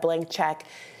blank check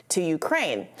to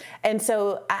Ukraine. And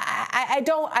so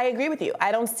I agree with you.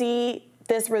 I don't see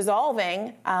this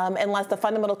resolving unless the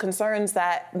fundamental concerns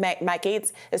that Matt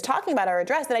Gaetz is talking about are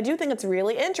addressed. And I do think it's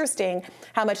really interesting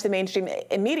how much the mainstream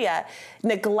media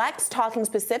neglects talking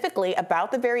specifically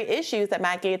about the very issues that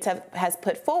Matt Gaetz has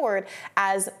put forward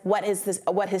as what his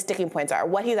sticking points are,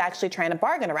 what he's actually trying to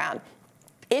bargain around.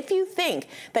 If you think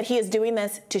that he is doing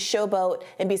this to showboat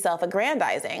and be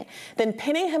self-aggrandizing, then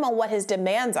pinning him on what his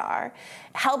demands are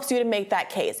helps you to make that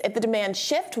case. If the demands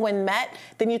shift when met,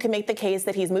 then you can make the case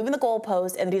that he's moving the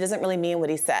goalpost and that he doesn't really mean what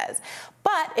he says.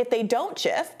 But if they don't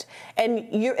shift, and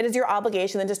it is your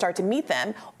obligation then to start to meet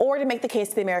them or to make the case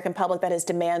to the American public that his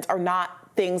demands are not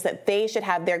things that they should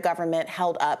have their government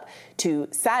held up to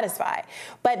satisfy.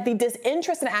 But the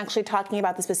disinterest in actually talking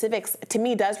about the specifics, to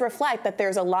me, does reflect that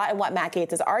there's a lot in what Matt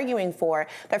Gaetz is arguing for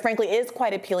that, frankly, is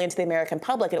quite appealing to the American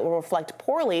public, and it will reflect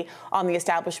poorly on the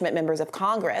establishment members of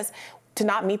Congress to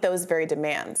not meet those very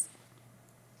demands.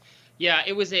 Yeah,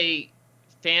 it was a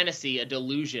fantasy, a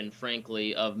delusion,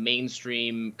 frankly, of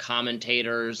mainstream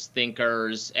commentators,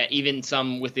 thinkers, even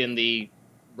some within the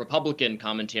Republican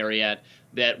commentariat,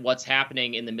 that what's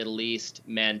happening in the Middle East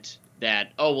meant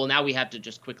that, oh, well, now we have to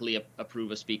just quickly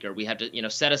approve a speaker. We have to,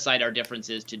 set aside our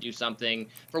differences to do something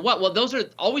for what? Well, those are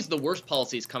always the worst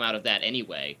policies come out of that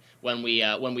anyway, when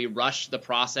we rush the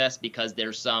process because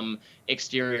there's some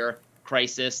exterior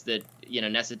crisis that,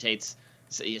 necessitates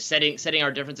setting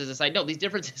our differences aside. No, these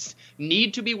differences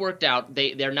need to be worked out.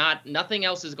 They're not. Nothing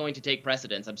else is going to take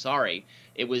precedence. I'm sorry.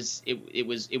 It was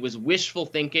wishful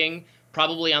thinking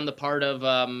probably on the part of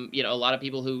a lot of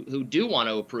people who do want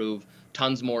to approve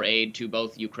tons more aid to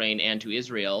both Ukraine and to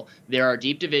Israel. There are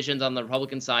deep divisions on the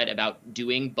Republican side about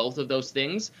doing both of those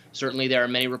things. Certainly, there are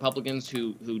many Republicans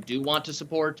who do want to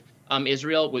support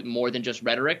Israel with more than just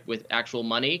rhetoric, with actual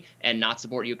money, and not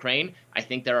support Ukraine. I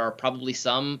think there are probably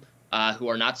some who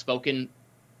are not spoken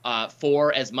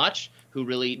for as much, who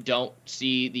really don't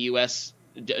see the U.S.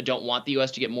 don't want the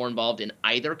U.S. to get more involved in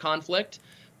either conflict.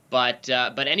 But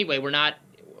anyway, we're not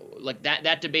like that.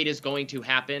 That debate is going to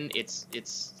happen.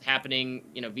 It's happening,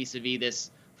 vis-a-vis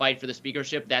this fight for the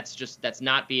speakership. That's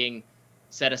not being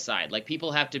set aside. Like,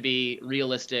 people have to be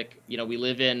realistic. We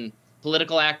live in,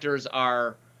 political actors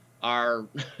are are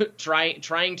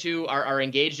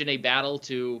engaged in a battle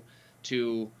to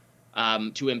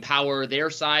empower their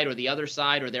side or the other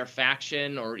side or their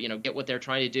faction, or get what they're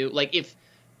trying to do. Like,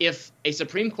 if a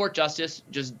Supreme Court justice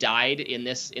just died in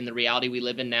the reality we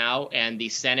live in now, and the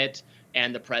Senate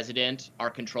and the president are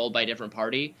controlled by a different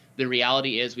party, the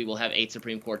reality is we will have 8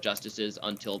 Supreme Court justices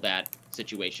until that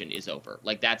situation is over.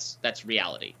 Like, that's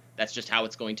reality. That's just how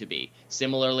it's going to be.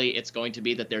 Similarly, it's going to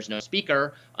be that there's no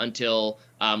speaker until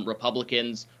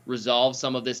Republicans resolve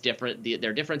some of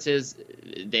their differences.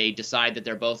 They decide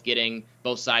that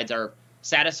both sides are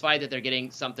satisfied that they're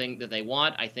getting something that they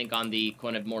want. I think on the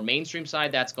kind of more mainstream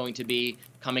side, that's going to be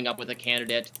coming up with a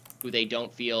candidate who they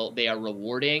don't feel they are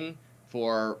rewarding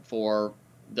for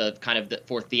the kind of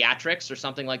for theatrics or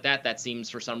something like that. That seems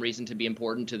for some reason to be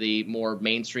important to the more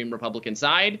mainstream Republican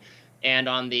side. And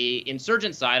on the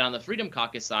insurgent side, on the Freedom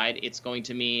Caucus side, it's going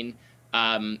to mean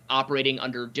operating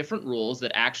under different rules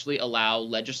that actually allow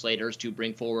legislators to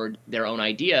bring forward their own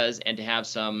ideas and to have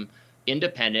some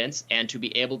independence, and to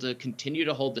be able to continue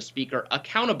to hold the speaker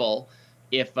accountable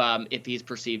if he's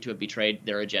perceived to have betrayed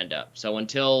their agenda. So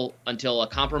until a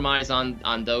compromise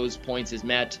on those points is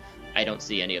met, I don't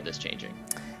see any of this changing.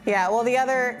 Yeah, well, the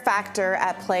other factor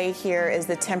at play here is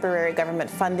the temporary government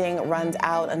funding runs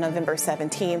out on November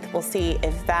 17th. We'll see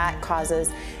if that causes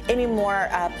any more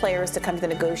players to come to the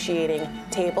negotiating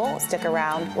table. Stick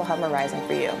around. We'll have more Rising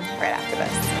for you right after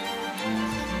this.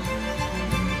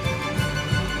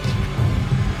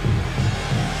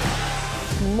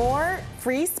 More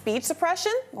free speech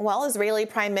suppression? Well, Israeli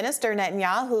Prime Minister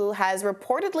Netanyahu has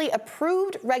reportedly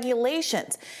approved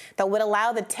regulations that would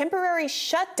allow the temporary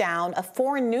shutdown of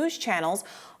foreign news channels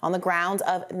on the grounds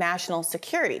of national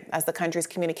security, as the country's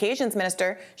communications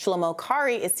minister, Shlomo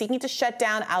Kari, is seeking to shut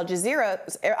down Al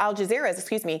Jazeera's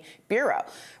bureau.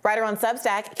 Writer on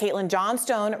Substack, Caitlin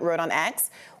Johnstone, wrote on X,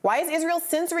 "Why is Israel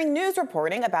censoring news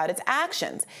reporting about its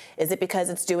actions? Is it because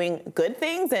it's doing good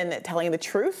things and telling the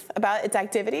truth about its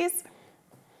activities?"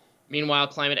 Meanwhile,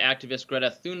 climate activist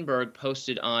Greta Thunberg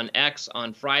posted on X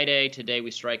on Friday, "Today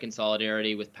we strike in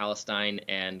solidarity with Palestine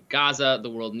and Gaza. The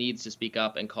world needs to speak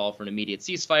up and call for an immediate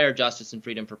ceasefire, justice and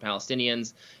freedom for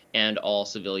Palestinians and all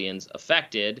civilians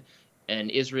affected." An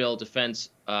Israel Defense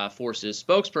Forces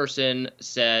spokesperson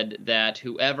said that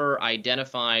whoever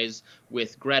identifies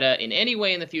with Greta in any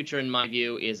way in the future, in my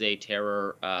view, is a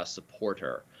terror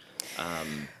supporter.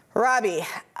 Robbie,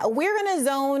 we're in a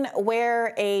zone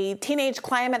where a teenage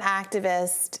climate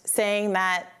activist saying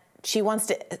that she wants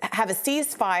to have a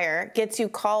ceasefire gets you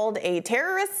called a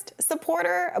terrorist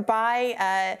supporter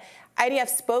by IDF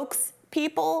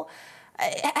spokespeople.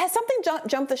 Has something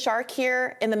jumped the shark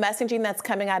here in the messaging that's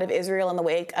coming out of Israel in the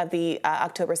wake of the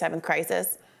October 7th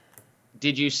crisis?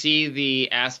 Did you see the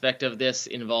aspect of this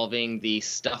involving the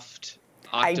stuffed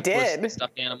octopus? I did.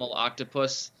 Stuffed animal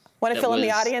octopus? Want to fill in the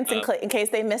audience in case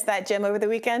they missed that, Jim, over the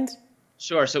weekend?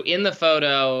 Sure. So in the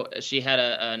photo, she had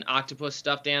an octopus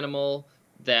stuffed animal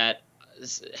that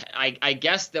I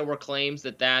guess there were claims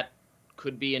that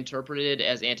could be interpreted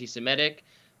as anti-Semitic.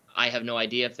 I have no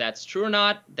idea if that's true or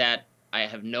not. That I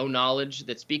have no knowledge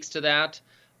that speaks to that.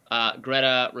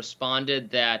 Greta responded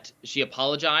that she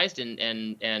apologized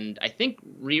and I think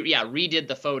redid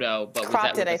the photo, but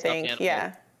cropped it, I think,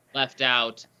 yeah, left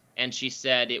out. And she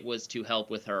said it was to help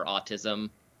with her autism,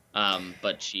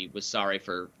 but she was sorry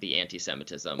for the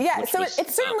anti-Semitism. Yeah, so it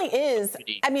certainly is.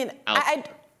 I mean, I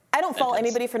don't fault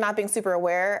anybody for not being super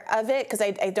aware of it, because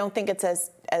I don't think it's a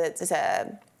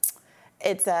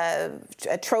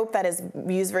trope that is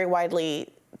used very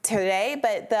widely today.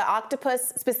 But the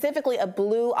octopus, specifically a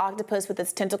blue octopus with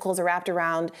its tentacles wrapped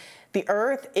around the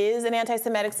earth, is an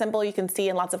anti-Semitic symbol you can see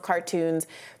in lots of cartoons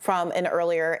from an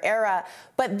earlier era.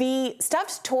 But the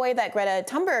stuffed toy that Greta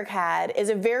Thunberg had is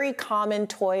a very common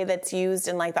toy that's used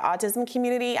in like the autism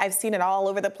community. I've seen it all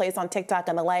over the place on TikTok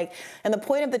and the like. And the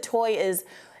point of the toy is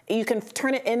you can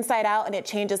turn it inside out and it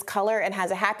changes color and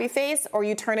has a happy face, or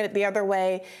you turn it the other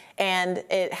way and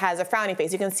it has a frowny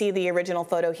face. You can see the original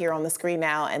photo here on the screen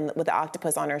now, and with the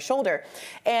octopus on her shoulder.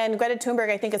 And Greta Thunberg,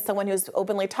 I think, is someone who's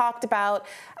openly talked about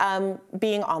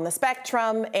being on the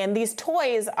spectrum, and these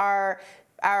toys are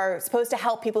supposed to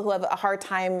help people who have a hard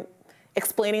time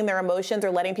explaining their emotions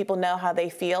or letting people know how they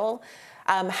feel.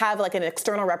 Have like an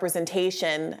external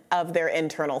representation of their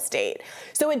internal state.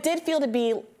 So it did feel to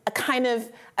be a kind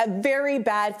of a very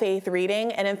bad faith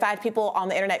reading. And in fact, people on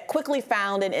the internet quickly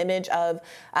found an image of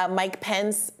Mike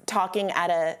Pence talking at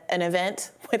an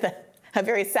event with a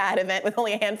very sad event with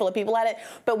only a handful of people at it,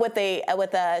 but with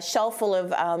a shelf full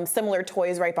of similar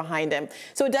toys right behind him.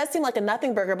 So it does seem like a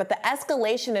nothing burger, but the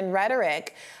escalation in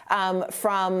rhetoric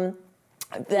from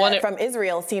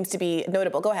Israel seems to be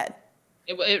notable. Go ahead.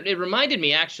 It reminded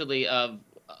me actually of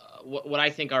what I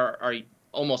think are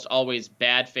almost always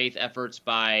bad faith efforts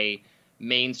by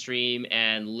mainstream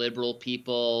and liberal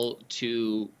people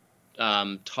to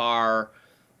tar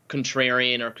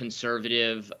contrarian or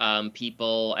conservative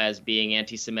people as being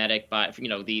anti-Semitic by,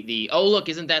 the oh, look,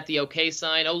 isn't that the okay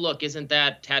sign? Oh, look, isn't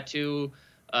that tattoo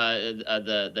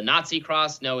the Nazi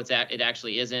cross? No, it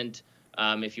actually isn't.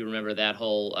 If you remember that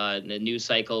whole news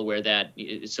cycle where that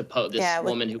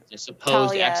woman who was a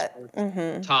supposed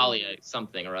expert, Talia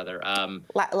something or other,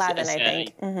 Lavin, I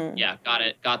think. Yeah,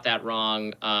 got that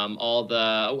wrong.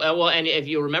 And if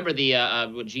you remember the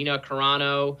Gina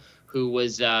Carano, who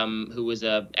was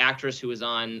a actress who was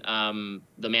on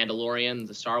The Mandalorian,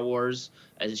 the Star Wars,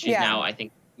 as she's now, I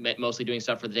think, mostly doing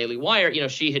stuff for the Daily Wire.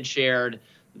 She had shared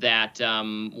that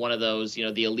one of those, the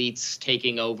elites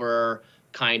taking over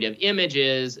kind of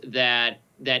images that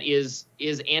is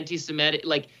anti-Semitic.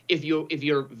 Like if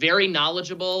you're very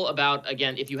knowledgeable about,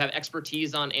 again, if you have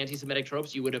expertise on anti-Semitic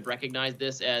tropes, you would have recognized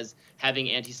this as having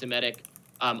anti-Semitic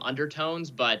undertones,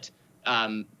 but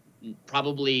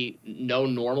probably no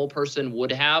normal person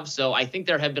would have. So I think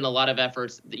there have been a lot of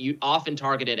efforts that you often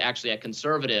targeted actually at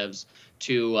conservatives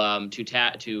to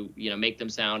make them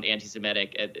sound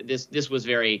anti-Semitic. This was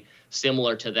very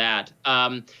similar to that.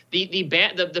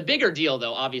 The bigger deal,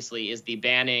 though, obviously, is the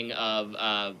banning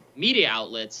of media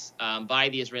outlets by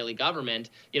the Israeli government.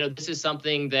 This is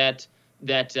something that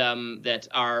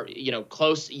our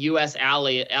close U.S.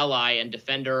 ally and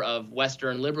defender of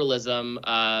Western liberalism,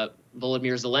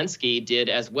 Volodymyr Zelensky, did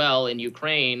as well in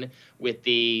Ukraine with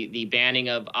the banning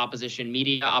of opposition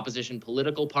media, opposition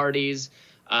political parties.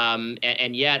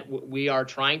 And yet we are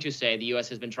trying to say, the U.S.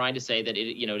 has been trying to say that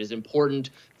it is important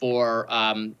for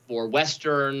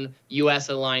Western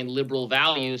U.S.-aligned liberal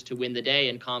values to win the day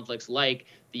in conflicts like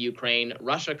the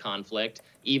Ukraine-Russia conflict,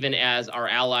 even as our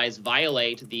allies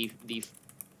violate the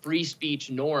free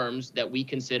speech norms that we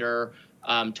consider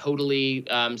totally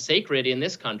sacred in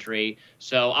this country.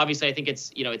 So obviously, I think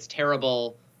it's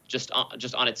terrible. Just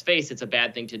on its face, it's a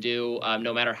bad thing to do.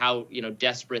 No matter how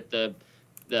desperate the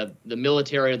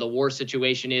military or the war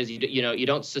situation is, you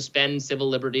don't suspend civil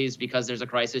liberties because there's a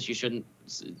crisis. You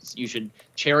should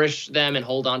cherish them and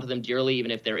hold on to them dearly,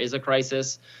 even if there is a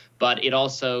crisis. But it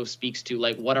also speaks to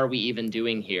what are we even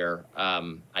doing here?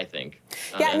 I think.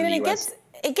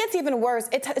 It gets even worse.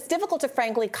 It's difficult to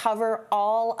frankly cover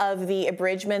all of the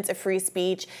abridgments of free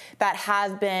speech that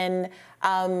have been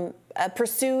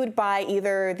pursued by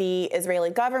either the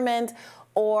Israeli government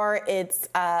or its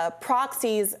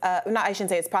proxies, I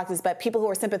shouldn't say its proxies, but people who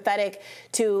are sympathetic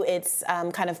to its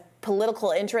kind of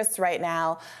political interests right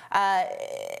now,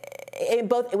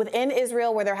 both within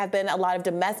Israel, where there have been a lot of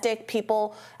domestic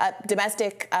protests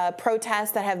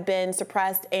that have been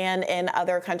suppressed, and in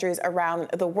other countries around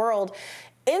the world.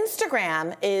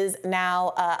 Instagram is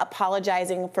now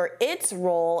apologizing for its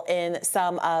role in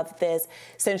some of this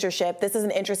censorship. This is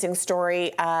an interesting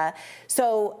story.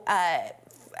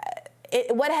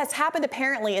 What has happened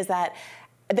apparently is that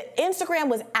the Instagram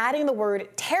was adding the word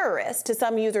terrorist to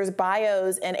some users'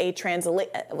 bios in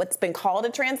what's been called a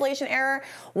translation error.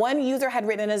 One user had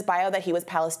written in his bio that he was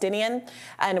Palestinian,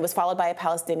 and it was followed by a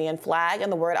Palestinian flag and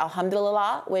the word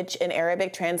alhamdulillah, which in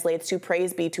Arabic translates to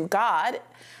praise be to God.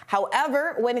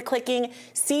 However, when clicking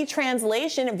see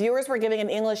translation, viewers were giving an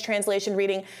English translation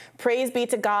reading, praise be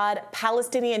to God,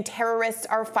 Palestinian terrorists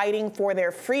are fighting for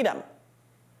their freedom.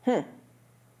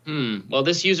 Well,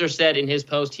 this user said in his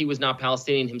post he was not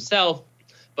Palestinian himself,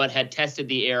 but had tested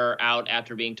the error out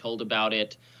after being told about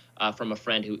it from a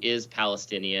friend who is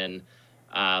Palestinian.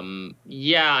 I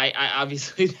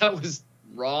obviously that was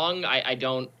wrong. I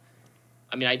don't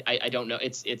know.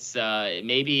 It's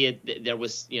maybe there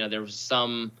was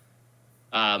some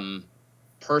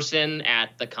person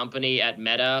at the company at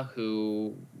Meta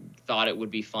who thought it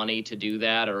would be funny to do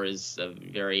that, or is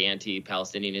very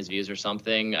anti-Palestinian in his views or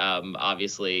something.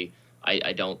 Obviously,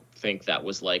 I don't think that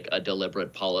was like a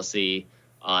deliberate policy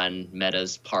on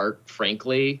Meta's part,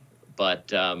 frankly.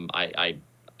 But I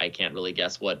can't really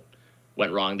guess what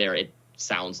went wrong there. It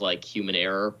sounds like human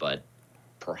error, but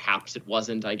perhaps it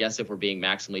wasn't, I guess, if we're being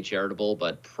maximally charitable,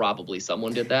 but probably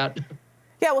someone did that.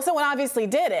 Yeah, well, someone obviously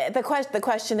did it. The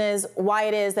question is why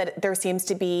it is that there seems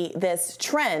to be this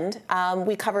trend.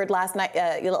 We covered last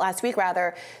week,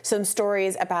 some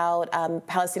stories about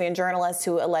Palestinian journalists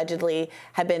who allegedly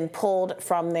had been pulled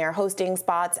from their hosting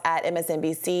spots at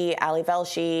MSNBC, Ali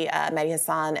Velshi, Mehdi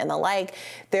Hassan, and the like.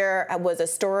 There was a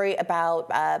story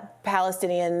about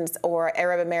Palestinians or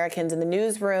Arab Americans in the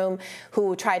newsroom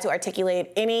who tried to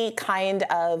articulate any kind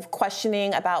of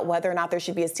questioning about whether or not there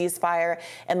should be a ceasefire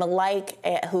and the like,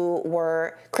 who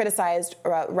were criticized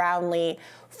roundly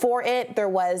for it. There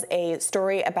was a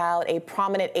story about a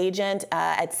prominent agent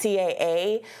at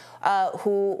CAA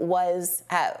who was,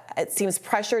 it seems,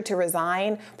 pressured to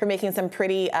resign for making some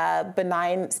pretty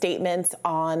benign statements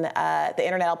on the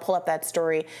internet. I'll pull up that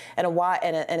story in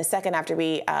a second after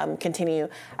we continue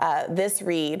this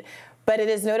read. But it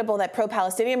is notable that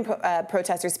pro-Palestinian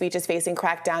protester speech is facing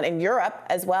crackdown in Europe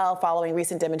as well following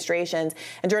recent demonstrations.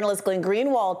 And journalist Glenn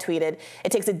Greenwald tweeted,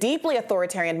 "It takes a deeply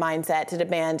authoritarian mindset to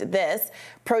demand this.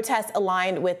 Protests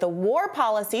aligned with the war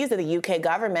policies of the UK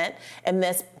government," and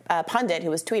this pundit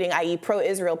who was tweeting, i.e.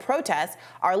 pro-Israel protests,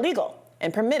 are legal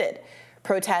and permitted.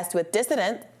 Protests with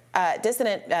dissident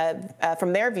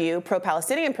from their view,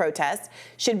 pro-Palestinian protests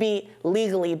should be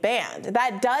legally banned.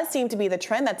 That does seem to be the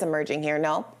trend that's emerging here,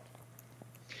 no?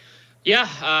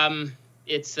 Yeah,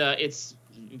 it's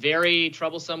very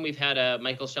troublesome. We've had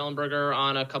Michael Schellenberger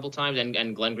on a couple times,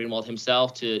 and Glenn Greenwald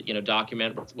himself to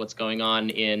document what's going on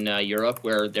in Europe,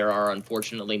 where there are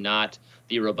unfortunately not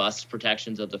the robust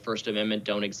protections of the First Amendment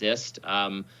don't exist.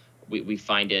 We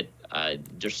find it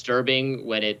disturbing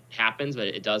when it happens, but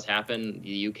it does happen.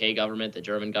 The UK government, the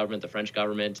German government, the French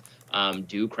government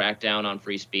do crack down on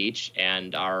free speech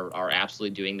and are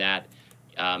absolutely doing that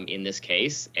in this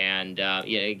case. And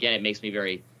again, it makes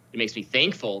me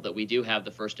thankful that we do have the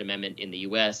First Amendment in the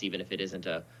U.S., even if it isn't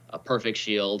a perfect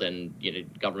shield, and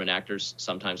government actors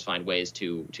sometimes find ways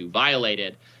to violate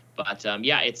it. But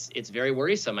it's very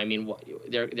worrisome. I mean,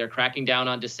 they're cracking down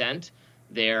on dissent.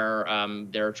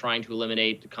 They're trying to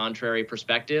eliminate contrary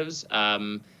perspectives.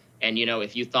 And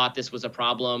if you thought this was a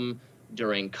problem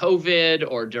during COVID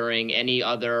or during any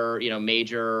other,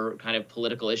 major kind of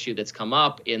political issue that's come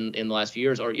up in the last few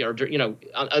years, or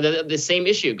the same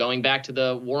issue going back to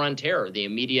the war on terror, the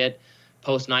immediate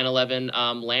post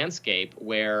 9/11 landscape,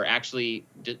 where actually,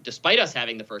 despite us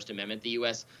having the First Amendment, the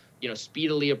U.S.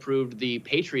 Speedily approved the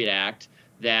Patriot Act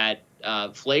that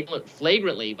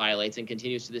flagrantly violates and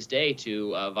continues to this day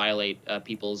to violate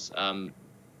people's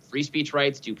free speech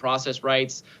rights, due process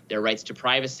rights, their rights to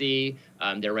privacy,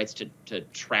 their rights to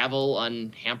travel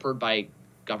unhampered by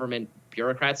government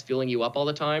bureaucrats filling you up all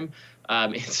the time.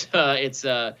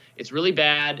 It's really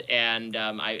bad, and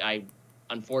I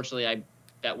unfortunately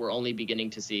bet we're only beginning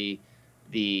to see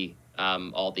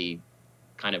all the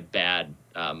kind of bad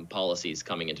policies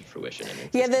coming into fruition.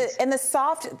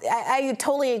 I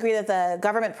totally agree that the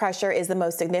government pressure is the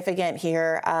most significant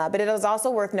here, but it is also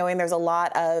worth knowing there's a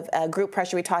lot of group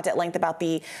pressure. We talked at length about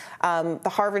the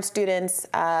Harvard students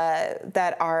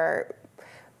that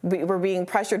were being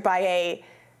pressured by a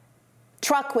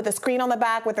truck with a screen on the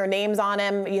back with their names on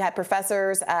him. You had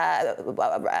professors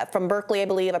from Berkeley, I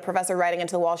believe, a professor writing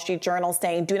into the Wall Street Journal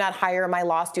saying, "Do not hire my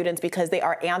law students because they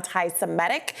are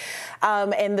anti-Semitic."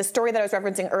 And the story that I was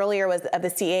referencing earlier was of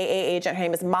the CAA agent. Her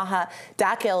name is Maha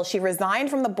Dakil. She resigned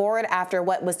from the board after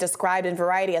what was described in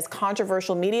Variety as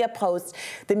controversial media posts.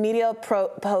 The media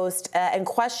post in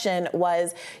question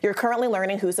was, "You're currently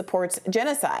learning who supports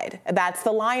genocide." That's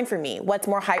the line for me. What's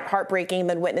more heartbreaking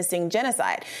than witnessing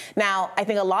genocide? Now, I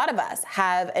think a lot of us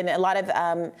have, and a lot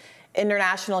of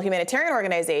international humanitarian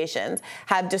organizations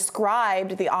have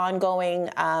described the ongoing,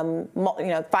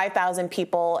 5,000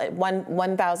 people,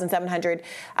 1,700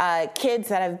 kids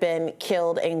that have been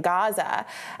killed in Gaza,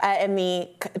 and the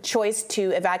choice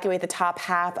to evacuate the top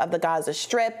half of the Gaza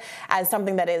Strip as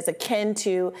something that is akin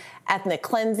to ethnic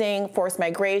cleansing, forced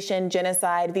migration,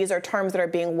 genocide. These are terms that are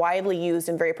being widely used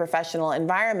in very professional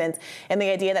environments. And the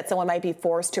idea that someone might be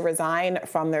forced to resign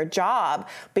from their job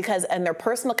because in their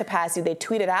personal capacity, they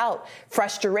tweeted out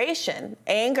frustration,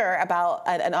 anger about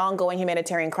an ongoing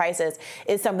humanitarian crisis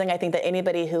is something I think that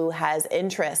anybody who has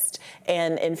interest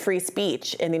in free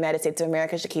speech in the United States of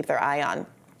America should keep their eye on.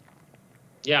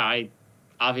 Yeah, I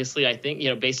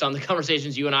think, based on the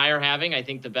conversations you and I are having, I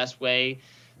think the best way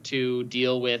to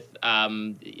deal with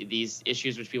these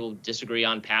issues which people disagree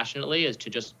on passionately is to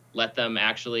just let them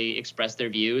actually express their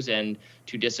views and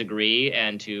to disagree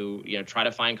and to try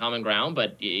to find common ground.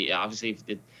 But obviously,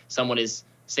 if someone is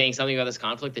saying something about this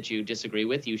conflict that you disagree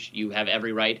with, you have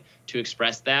every right to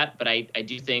express that. But I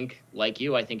do think, like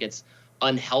you, I think it's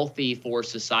unhealthy for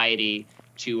society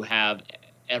to have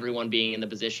everyone being in the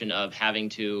position of having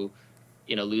to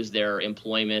lose their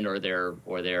employment or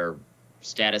their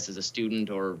status as a student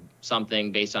or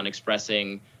something based on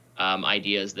expressing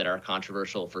ideas that are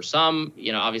controversial for some.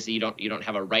 Obviously you don't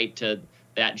have a right to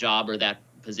that job or that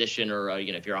position, or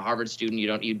if you're a Harvard student,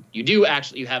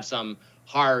 you have some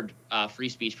hard free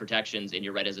speech protections in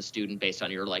your right as a student based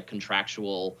on your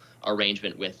contractual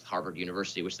arrangement with Harvard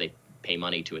University, which they pay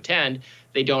money to attend.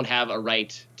 They don't have a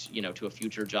right to a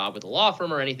future job with a law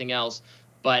firm or anything else.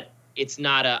 But it's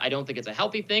not I don't think it's a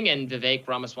healthy thing. And Vivek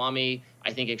Ramaswamy,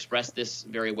 I think, expressed this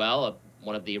very well.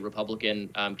 One of the Republican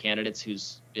candidates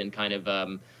who's been kind of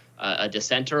a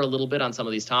dissenter a little bit on some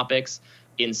of these topics,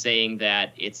 in saying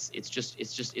that it's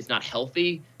not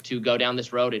healthy to go down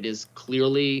this road. It is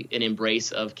clearly an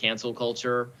embrace of cancel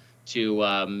culture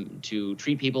to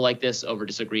treat people like this over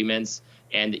disagreements.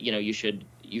 And you should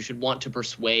want to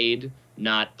persuade,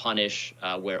 not punish,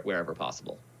 wherever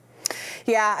possible.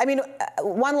 Yeah, I mean,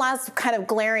 one last kind of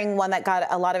glaring one that got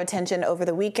a lot of attention over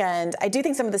the weekend. I do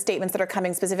think some of the statements that are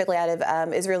coming specifically out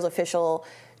of Israel's official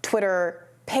Twitter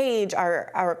page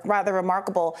are rather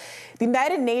remarkable. The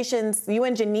United Nations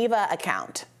UN Geneva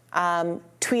account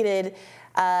tweeted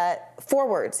 4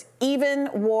 words: "Even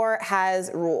war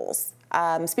has rules."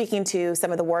 Speaking to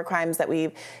some of the war crimes that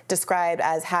we've described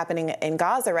as happening in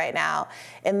Gaza right now.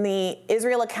 And the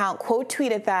Israel account quote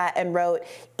tweeted that and wrote,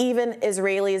 "Even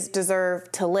Israelis deserve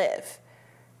to live."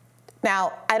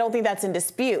 Now, I don't think that's in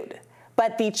dispute,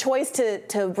 but the choice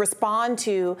to respond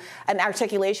to an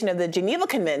articulation of the Geneva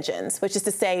Conventions, which is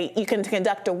to say you can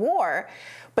conduct a war,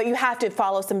 but you have to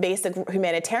follow some basic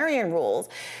humanitarian rules.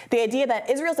 The idea that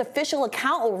Israel's official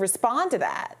account will respond to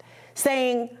that,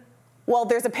 saying, well,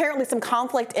 there's apparently some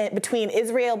conflict between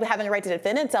Israel having a right to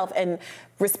defend itself and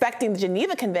respecting the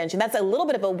Geneva Convention. That's a little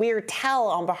bit of a weird tell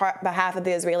on behalf of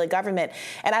the Israeli government.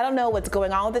 And I don't know what's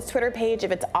going on with this Twitter page,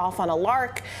 if it's off on a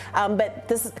lark, but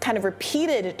this kind of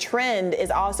repeated trend is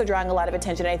also drawing a lot of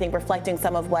attention, and I think reflecting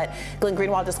some of what Glenn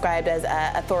Greenwald described as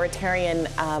authoritarian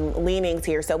leanings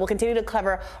here. So we'll continue to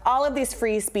cover all of these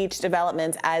free speech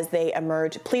developments as they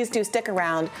emerge. Please do stick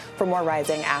around for more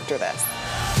Rising after this.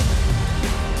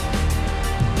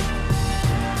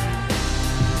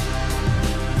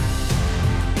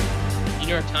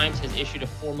 The New York Times has issued a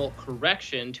formal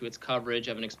correction to its coverage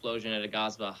of an explosion at a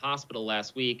Gaza hospital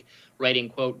last week, writing,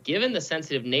 quote, "Given the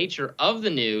sensitive nature of the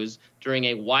news during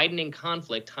a widening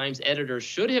conflict, Times editors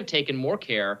should have taken more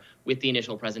care with the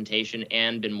initial presentation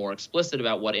and been more explicit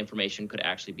about what information could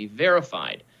actually be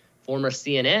verified." Former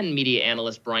CNN media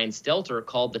analyst Brian Stelter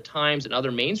called the Times and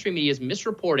other mainstream media's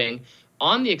misreporting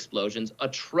on the explosions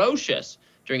atrocious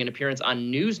during an appearance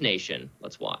on News Nation.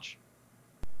 Let's watch.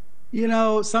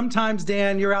 Sometimes,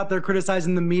 Dan, you're out there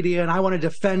criticizing the media, and I want to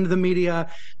defend the media,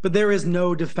 but there is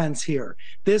no defense here.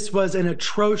 This was an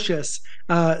atrocious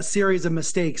series of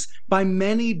mistakes by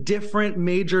many different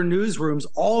major newsrooms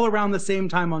all around the same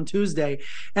time on Tuesday.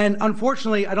 And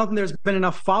unfortunately, I don't think there's been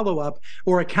enough follow-up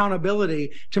or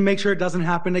accountability to make sure it doesn't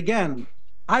happen again.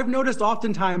 I've noticed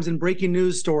oftentimes in breaking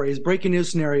news stories, breaking news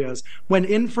scenarios, when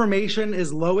information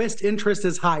is lowest, interest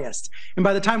is highest. And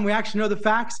by the time we actually know the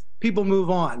facts, people move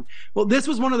on. Well, this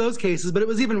was one of those cases, but it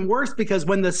was even worse because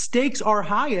when the stakes are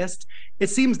highest, it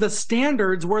seems the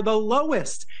standards were the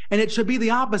lowest. And it should be the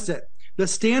opposite. The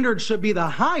standards should be the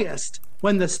highest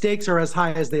when the stakes are as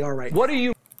high as they are right now. What do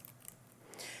you...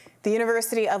 The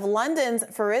University of London's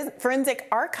Forensic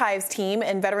Archives team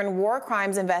and veteran war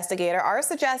crimes investigator are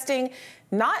suggesting,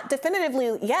 not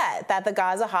definitively yet, that the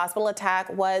Gaza hospital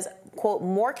attack was, quote,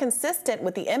 more consistent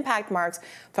with the impact marks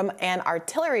from an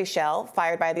artillery shell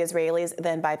fired by the Israelis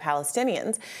than by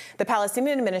Palestinians. The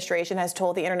Palestinian administration has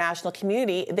told the international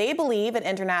community they believe an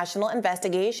international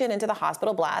investigation into the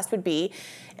hospital blast would be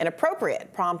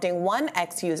inappropriate, prompting one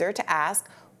ex-user to ask,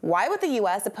 why would the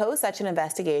U.S. oppose such an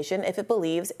investigation if it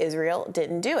believes Israel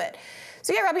didn't do it?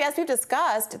 So yeah, Robbie, as we've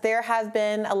discussed, there have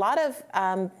been a lot of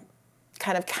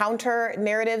kind of counter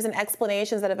narratives and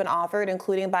explanations that have been offered,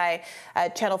 including by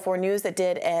Channel 4 News that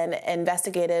did an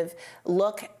investigative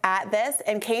look at this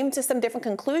and came to some different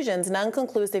conclusions, none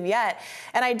conclusive yet.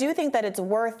 And I do think that it's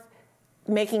worth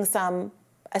making some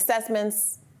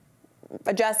assessments,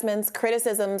 adjustments,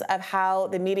 criticisms of how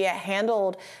the media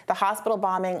handled the hospital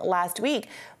bombing last week.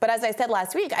 But as I said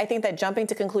last week, I think that jumping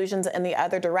to conclusions in the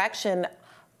other direction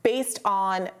based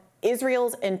on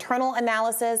Israel's internal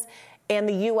analysis and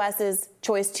the U.S.'s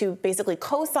choice to basically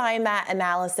co-sign that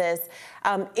analysis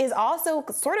is also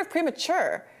sort of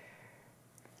premature.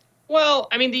 Well,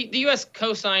 I mean, the U.S.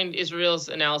 co-signed Israel's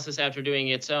analysis after doing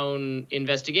its own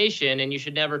investigation, and you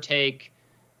should never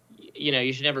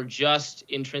just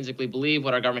intrinsically believe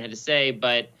what our government had to say,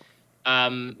 but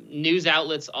news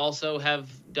outlets also have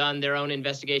done their own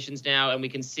investigations now, and we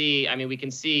can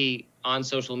see on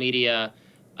social media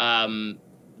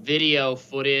video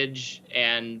footage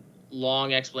and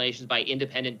long explanations by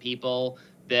independent people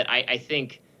that I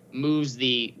think moves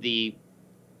the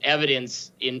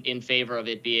evidence in favor of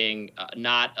it being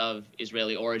not of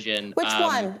Israeli origin. Which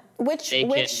one? Which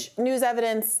news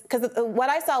evidence? Because what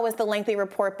I saw was the lengthy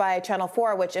report by Channel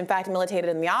 4, which in fact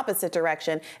militated in the opposite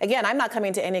direction. Again, I'm not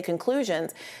coming to any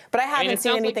conclusions, but I haven't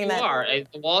seen anything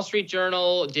like The Wall Street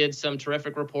Journal did some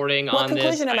terrific reporting on this. What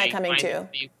conclusion am I coming to?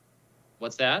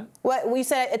 What's that? What we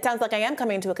said, it sounds like I am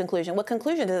coming to a conclusion. What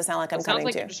conclusion does it sound like I'm coming to?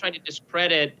 It sounds like you're just trying to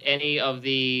discredit any of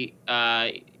the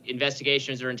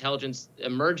investigations or intelligence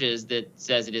emerges that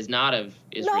says it is not of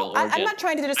Israel origin. I'm not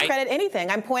trying to discredit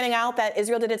anything. I'm pointing out that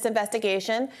Israel did its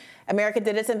investigation, America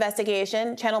did its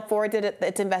investigation, Channel 4 did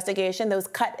its investigation, those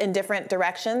cut in different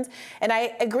directions. And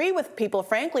I agree with people,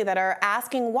 frankly, that are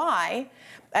asking why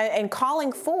and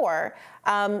calling for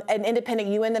an independent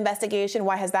UN investigation.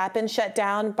 Why has that been shut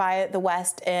down by the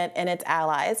West and its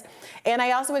allies? And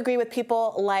I also agree with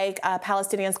people like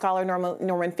Palestinian scholar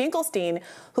Norman Finkelstein,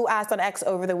 who asked on X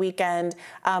over the weekend,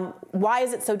 why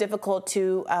is it so difficult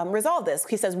to resolve this?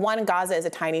 He says, one, Gaza is a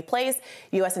tiny place.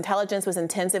 U.S. intelligence was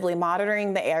intensively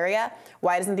monitoring the area.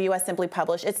 Why doesn't the U.S. simply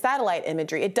publish its satellite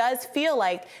imagery? It does feel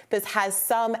like this has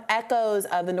some echoes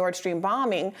of the Nord Stream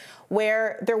bombing,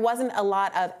 where there wasn't a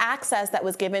lot of access that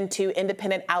was given to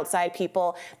independent outside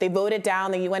people. They voted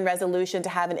down the UN resolution to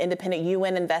have an independent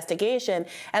UN investigation.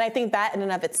 And I think that in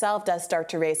and of itself does start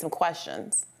to raise some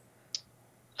questions.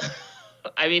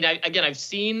 I mean, I've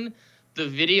seen the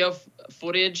video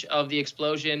footage of the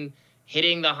explosion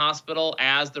hitting the hospital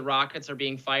as the rockets are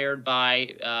being fired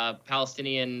by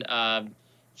Palestinian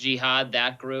Jihad,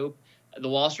 that group. The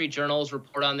Wall Street Journal's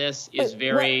report on this is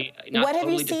not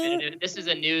totally definitive. This is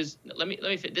a news.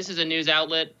 This is a news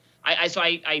outlet.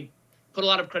 I put a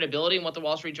lot of credibility in what the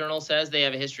Wall Street Journal says. They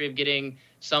have a history of getting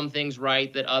some things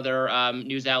right that other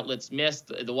news outlets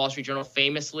missed. The Wall Street Journal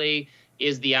famously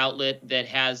is the outlet that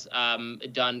has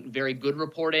done very good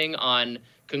reporting on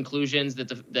conclusions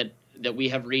that we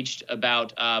have reached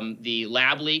about the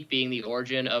lab leak being the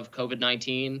origin of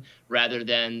COVID-19 rather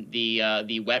than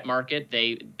the wet market.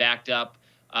 They backed up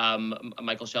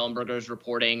Michael Schellenberger's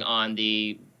reporting on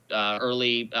the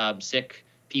early sick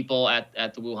people at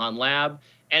the Wuhan lab.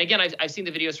 And again, I've seen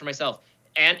the videos for myself.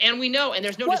 And we know, and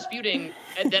there's no disputing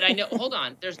that I know, hold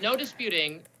on, there's no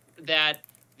disputing that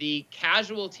the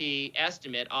casualty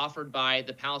estimate offered by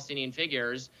the Palestinian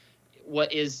figures,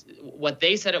 what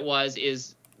they said it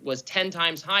was 10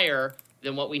 times higher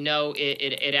than what we know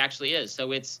it actually is.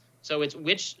 So it's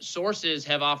which sources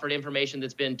have offered information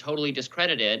that's been totally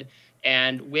discredited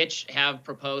and which have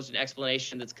proposed an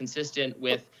explanation that's consistent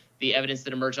with the evidence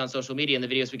that emerged on social media and the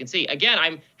videos we can see. Again,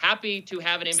 I'm happy to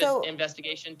have an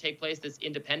investigation take place that's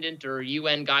independent or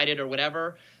UN guided or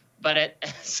whatever. But at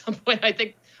some point, I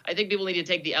think people need to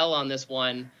take the L on this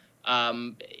one.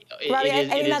 Robbie, I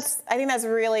think that's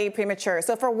really premature.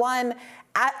 So for one,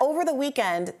 over the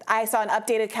weekend, I saw an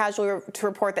updated casualty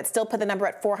report that still put the number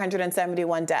at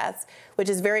 471 deaths, which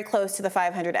is very close to the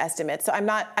 500 estimate. So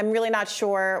I'm really not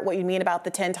sure what you mean about the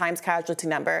 10 times casualty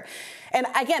number. And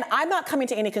again, I'm not coming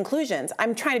to any conclusions.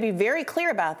 I'm trying to be very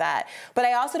clear about that. But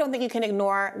I also don't think you can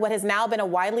ignore what has now been a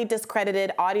widely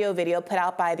discredited audio video put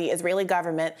out by the Israeli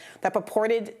government that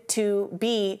purported to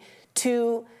be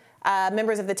two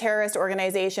members of the terrorist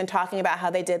organization talking about how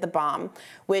they did the bomb,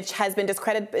 which has been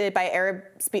discredited by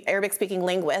Arabic-speaking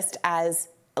linguists as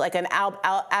like an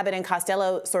Abbott and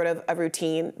Costello sort of a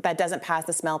routine that doesn't pass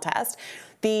the smell test.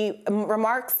 The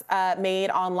remarks made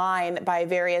online by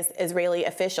various Israeli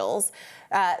officials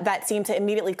that seem to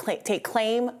immediately take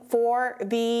claim for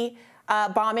the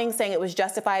bombing, saying it was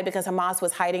justified because Hamas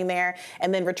was hiding there,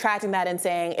 and then retracting that and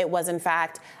saying it was in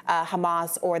fact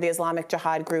Hamas or the Islamic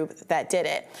Jihad group that did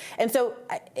it. And so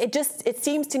it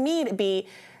seems to me to be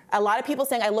a lot of people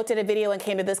saying I looked at a video and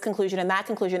came to this conclusion and that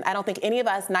conclusion. I don't think any of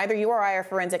us, neither you or I, are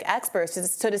forensic experts.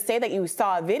 So to say that you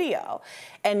saw a video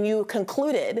and you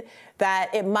concluded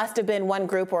that it must have been one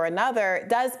group or another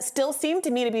does still seem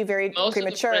to me to be very premature. Most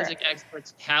of the forensic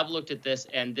experts have looked at this,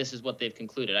 and this is what they've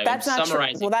concluded. That's not true.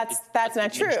 Well, that's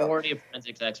not true. The majority of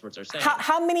forensic experts are saying.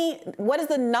 What is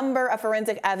the number of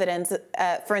forensic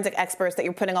experts that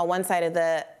you're putting on one side of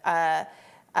the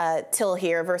till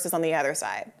here versus on the other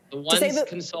side? The ones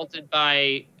consulted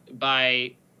by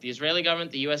the Israeli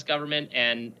government, the U.S. government,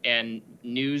 and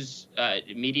news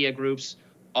media groups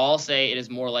all say it is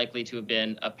more likely to have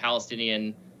been a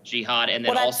Palestinian jihad, and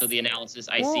then also the analysis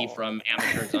I see from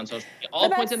amateurs on social media all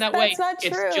points in that way. That's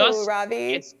not true,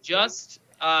 Robbie. It's just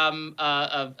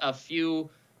a few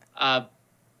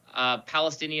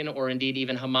Palestinian or indeed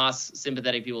even Hamas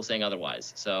sympathetic people saying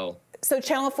otherwise. So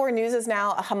Channel 4 News is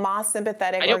now a Hamas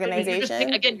sympathetic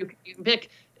organization? You can pick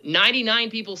 99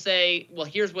 people say, well,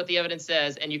 here's what the evidence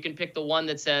says, and you can pick the one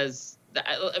that says,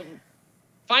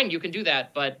 fine, you can do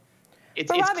that, but it's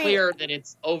Robbie, clear that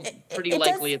it's pretty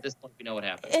likely at this point we know what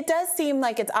happened. It does seem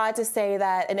like it's odd to say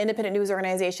that an independent news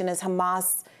organization is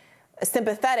Hamas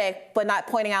sympathetic, but not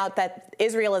pointing out that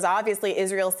Israel is obviously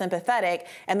Israel sympathetic,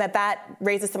 and that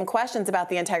raises some questions about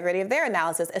the integrity of their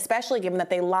analysis, especially given that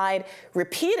they lied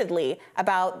repeatedly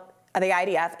about the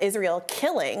IDF, Israel,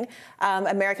 killing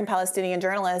American Palestinian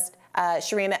journalist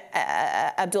Shireen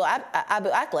Abu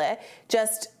Akleh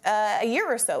just a year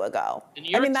or so ago. The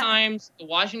New York Times, the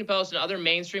Washington Post, and other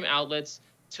mainstream outlets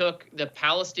took the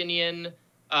Palestinian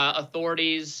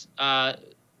authorities'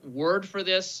 word for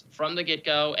this from the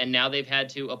get-go, and now they've had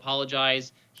to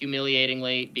apologize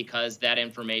humiliatingly because that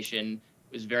information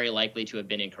was very likely to have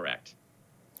been incorrect.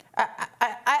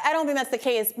 I don't think that's the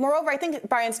case. Moreover, I think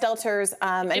Brian Stelter's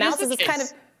analysis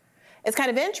is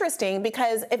kind of interesting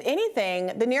because, if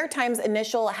anything, the New York Times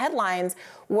initial headlines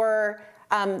were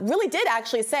really did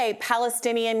actually say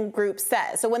Palestinian group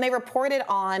says. So when they reported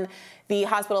on the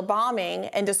hospital bombing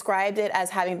and described it as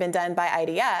having been done by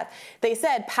IDF, they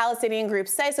said Palestinian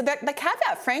groups say. So the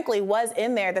caveat, frankly, was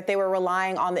in there that they were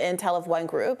relying on the intel of one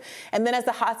group. And then as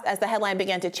the headline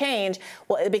began to change,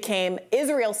 well, it became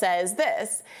Israel says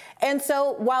this. And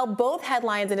so while both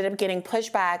headlines ended up getting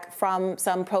pushback from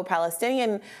some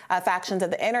pro-Palestinian factions of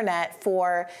the internet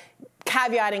for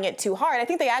caveating it too hard, I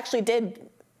think they actually did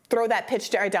throw that pitch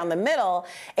down the middle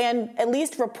and at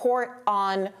least report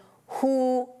on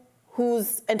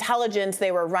whose intelligence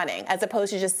they were running, as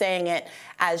opposed to just saying it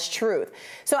as truth.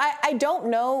 So I don't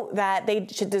know that they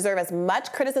should deserve as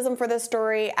much criticism for this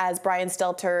story as Brian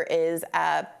Stelter is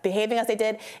behaving as they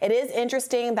did. It is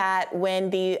interesting that when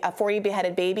the 40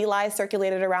 beheaded baby lies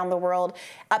circulated around the world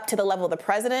up to the level of the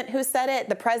president who said it,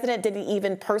 the president didn't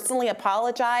even personally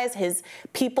apologize. His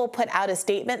people put out a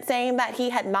statement saying that he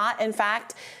had not, in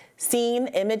fact, seen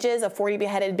images of 40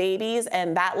 beheaded babies,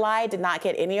 and that lie did not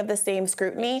get any of the same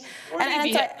scrutiny.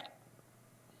 I'm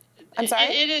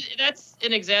sorry? That's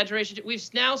an exaggeration. We've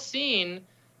now seen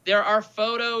there are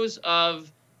photos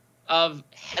of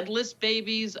headless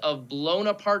babies, of blown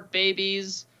apart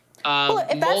babies. Well,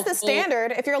 if that's the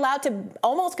standard, if you're allowed to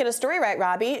almost get a story right,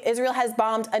 Robbie, Israel has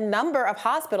bombed a number of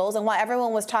hospitals, and while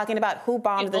everyone was talking about who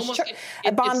bombed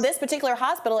this particular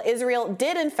hospital, Israel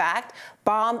did, in fact,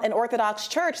 bomb an Orthodox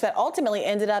church that ultimately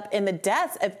ended up in the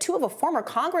deaths of two of a former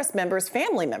Congress member's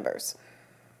family members.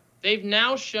 They've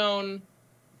now shown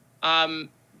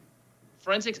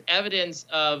forensics evidence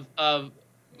of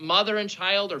mother and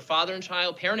child, or father and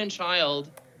child, parent and child,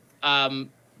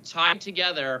 tied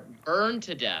together, burned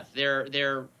to death.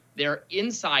 Their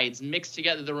insides mixed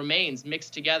together, the remains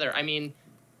mixed together. I mean,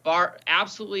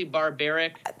 absolutely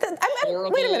barbaric,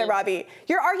 horrible. Wait a minute, Robbie.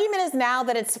 Your argument is now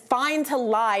that it's fine to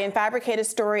lie and fabricate a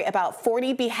story about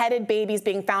 40 beheaded babies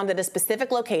being found at a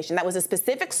specific location. That was a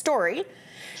specific story.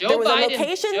 Joe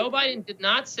Biden did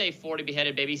not say 40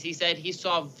 beheaded babies. He said he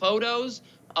saw photos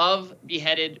of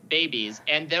beheaded babies,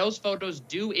 and those photos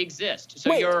do exist. So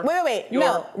wait.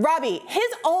 No, Robbie, his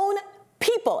own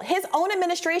people, his own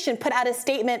administration put out a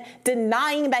statement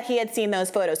denying that he had seen those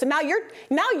photos. So now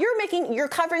you're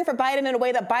covering for Biden in a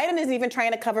way that Biden isn't even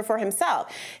trying to cover for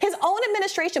himself. His own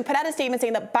administration put out a statement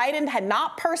saying that Biden had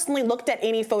not personally looked at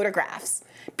any photographs.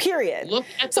 Period.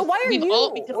 So why are you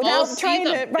now trying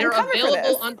to run They're cover for this?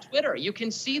 available on Twitter. You can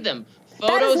see them. That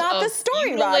is Photos not of the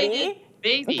story, mutilated Robbie.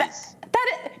 babies.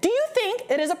 Do you think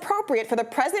it is appropriate for the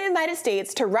President of the United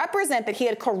States to represent that he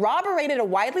had corroborated a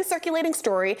widely circulating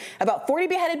story about 40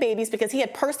 beheaded babies because he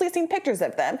had personally seen pictures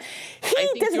of them?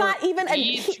 He does not even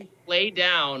need to lay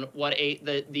down what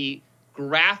the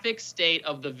graphic state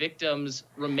of the victim's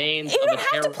remains. You don't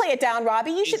have to play it down,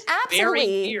 Robbie. You should absolutely.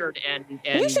 Very weird and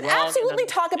you should wrong absolutely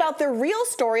talk about the real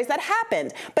stories that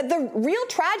happened, but the real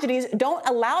tragedies don't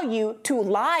allow you to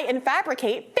lie and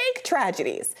fabricate fake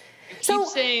tragedies.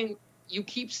 You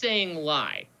keep saying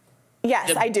lie.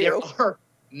 Yes, I do.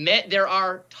 There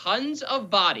are tons of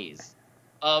bodies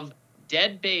of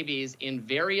dead babies in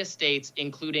various states,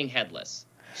 including headless.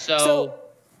 So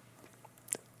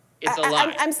it's a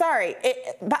lie. I'm sorry,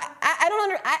 but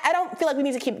I don't feel like we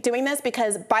need to keep doing this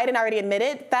because Biden already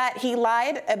admitted that he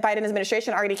lied. Biden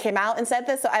administration already came out and said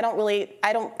this, so I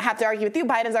don't have to argue with you.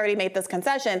 Biden's already made this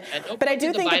concession. But I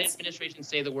do think the Biden administration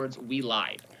say the words "we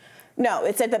lied." No,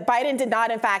 it said that Biden did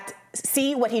not, in fact,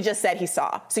 see what he just said he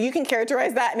saw. So you can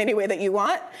characterize that in any way that you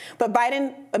want. But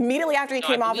Biden, immediately after he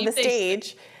came off of the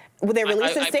stage, they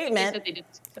released a statement.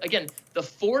 Again, the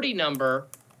 40 number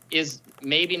is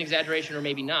maybe an exaggeration or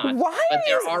maybe not. Why? But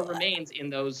there are remains in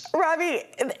those. Robbie,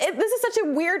 this is such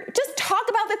a weird. Just talk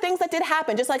about the things that did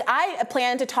happen. Just like I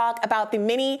plan to talk about the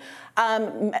many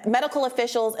medical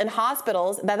officials in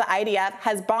hospitals that the IDF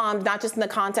has bombed, not just in the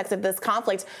context of this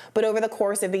conflict, but over the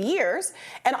course of the years,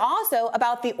 and also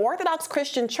about the Orthodox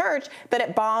Christian Church that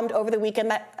it bombed over the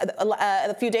weekend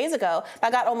a few days ago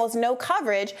that got almost no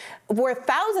coverage, where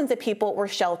thousands of people were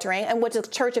sheltering, and which is a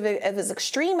church of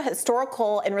extreme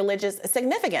historical and religious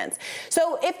significance.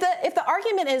 So if the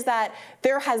argument is that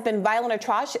there has been violent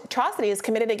atrocities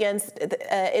committed against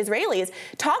Israelis,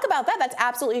 talk about that. That's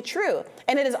absolutely true.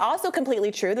 And it is also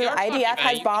completely true that the IDF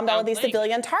has bombed all of these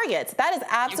civilian targets. That is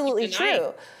absolutely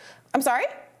true. I'm sorry?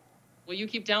 Well, you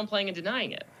keep downplaying and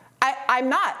denying it. I'm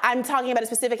not. I'm talking about a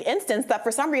specific instance that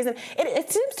for some reason,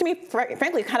 it seems to me,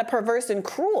 frankly, kind of perverse and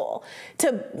cruel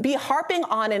to be harping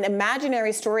on an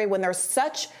imaginary story when there's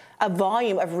such a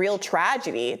volume of real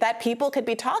tragedy that people could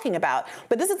be talking about.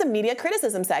 But this is a media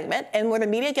criticism segment, and where the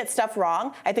media gets stuff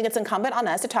wrong, I think it's incumbent on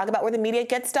us to talk about where the media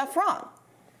gets stuff wrong.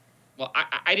 Well,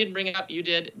 I didn't bring it up, you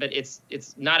did, but it's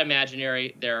not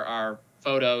imaginary. There are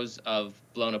photos of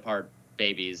blown apart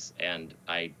babies, and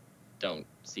I don't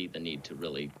see the need to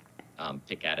really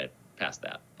pick at it past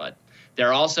that. But there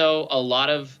are also a lot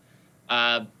of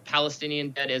Palestinian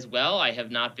dead as well.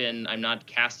 I'm not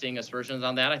casting aspersions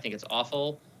on that. I think it's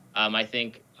awful.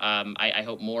 I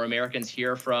hope more Americans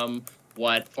hear from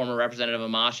what former Representative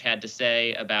Amash had to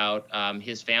say about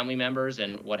his family members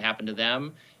and what happened to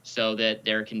them, so that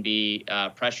there can be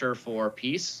pressure for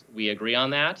peace. We agree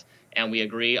on that, and we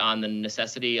agree on the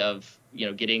necessity of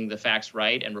getting the facts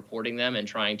right and reporting them and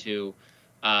trying to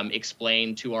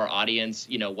explain to our audience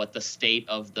what the state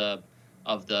of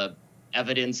the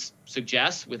evidence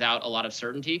suggests without a lot of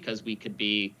certainty, because we could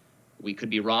be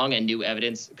wrong and new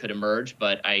evidence could emerge.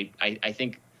 But I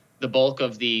think the bulk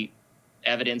of the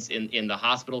evidence in the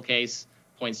hospital case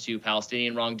points to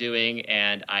Palestinian wrongdoing,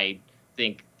 and I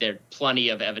think there plenty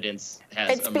of evidence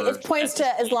has emerged. It points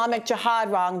to Islamic Jihad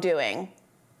wrongdoing.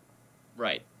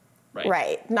 Right.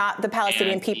 Right, not the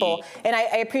Palestinian people. And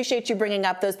I appreciate you bringing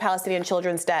up those Palestinian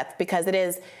children's death, because it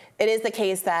is the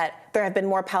case that there have been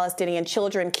more Palestinian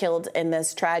children killed in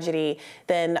this tragedy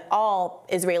than all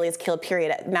Israelis killed,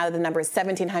 period. Now the number is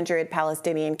 1,700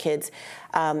 Palestinian kids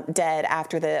dead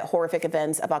after the horrific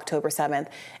events of October 7th,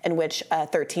 in which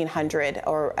 1,300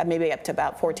 or maybe up to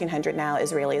about 1,400 now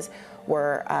Israelis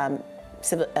were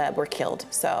killed.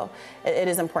 So it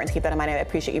is important to keep that in mind. I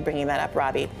appreciate you bringing that up,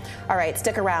 Robbie. All right,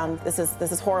 stick around. This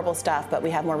is horrible stuff, but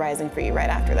we have more Rising for you right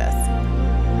after this.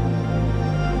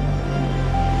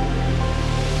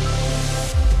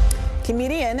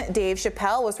 Comedian Dave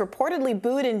Chappelle was reportedly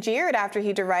booed and jeered after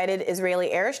he derided Israeli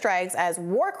airstrikes as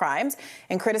war crimes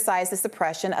and criticized the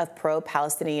suppression of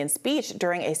pro-Palestinian speech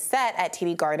during a set at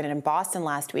TD Garden in Boston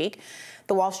last week.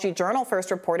 The Wall Street Journal first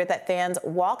reported that fans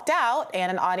walked out and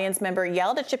an audience member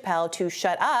yelled at Chappelle to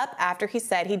shut up after he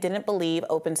said he didn't believe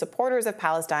open supporters of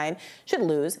Palestine should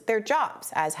lose their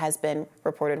jobs, as has been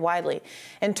reported widely.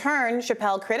 In turn,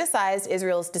 Chappelle criticized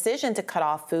Israel's decision to cut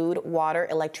off food, water,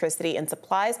 electricity, and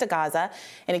supplies to Gaza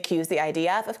and accused the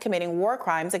IDF of committing war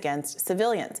crimes against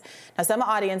civilians. Now, some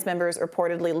audience members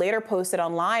reportedly later posted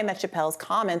online that Chappelle's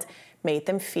comments made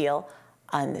them feel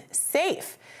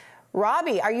unsafe.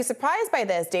 Robbie, are you surprised by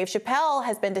this? Dave Chappelle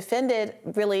has been defended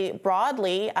really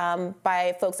broadly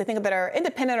by folks I think that are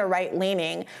independent or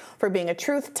right-leaning for being a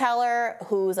truth teller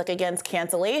who's against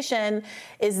cancellation.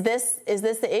 Is this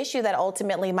the issue that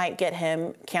ultimately might get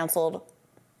him canceled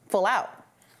full out?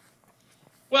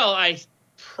 Well,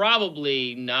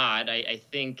 probably not. I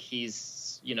think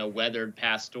he's weathered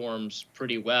past storms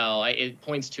pretty well. It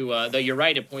points to though you're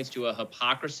right, it points to a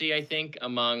hypocrisy, I think,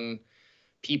 among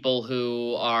people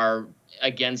who are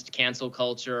against cancel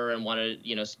culture and want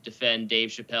to, defend Dave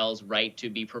Chappelle's right to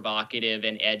be provocative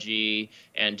and edgy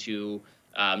and to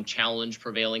challenge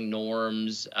prevailing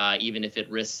norms, even if it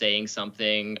risks saying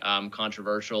something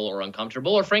controversial or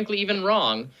uncomfortable or frankly even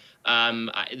wrong.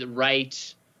 The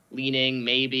right-leaning,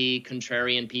 maybe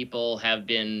contrarian people have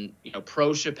been,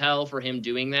 pro Chappelle for him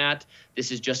doing that.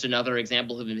 This is just another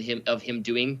example of him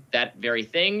doing that very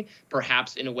thing,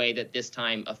 perhaps in a way that this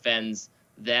time offends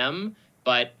them.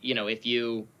 But, if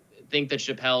you think that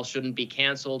Chappelle shouldn't be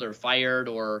canceled or fired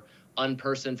or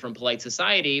unpersoned from polite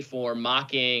society for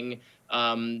mocking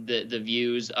the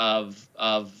views of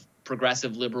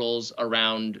progressive liberals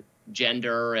around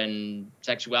gender and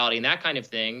sexuality and that kind of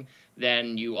thing,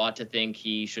 then you ought to think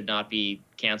he should not be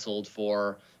canceled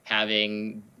for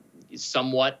having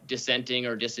somewhat dissenting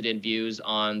or dissident views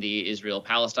on the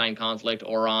Israel-Palestine conflict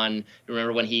or on,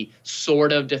 remember when he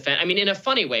sort of in a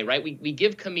funny way, right? We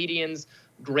give comedians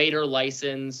greater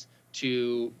license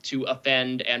to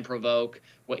offend and provoke.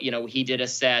 He did a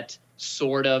set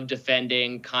sort of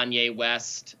defending Kanye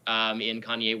West in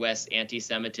Kanye West's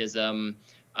anti-Semitism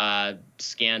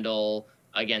scandal.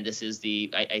 Again, this is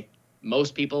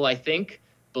most people, I think,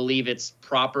 believe it's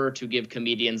proper to give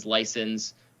comedians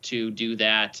license to do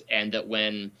that, and that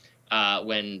when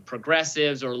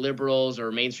progressives or liberals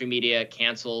or mainstream media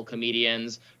cancel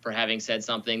comedians for having said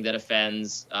something that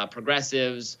offends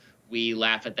progressives, we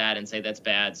laugh at that and say that's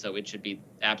bad. So it should be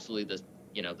absolutely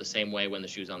the same way when the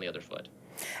shoe's on the other foot.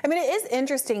 I mean, it is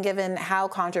interesting given how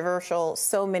controversial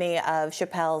so many of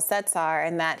Chappelle's sets are,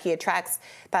 and that he attracts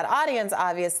that audience,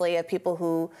 obviously, of people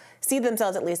who see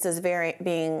themselves at least as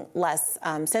being less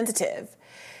sensitive.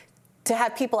 To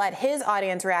have people at his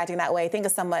audience reacting that way, I think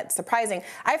is somewhat surprising.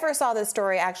 I first saw this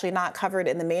story actually not covered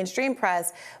in the mainstream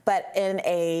press, but in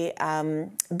a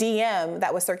DM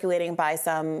that was circulating by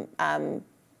some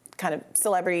kind of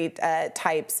celebrity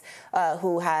types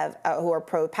who are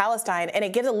pro-Palestine, and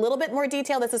it gives a little bit more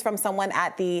detail. This is from someone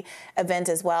at the event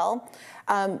as well.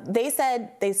 They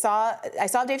said I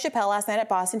saw Dave Chappelle last night at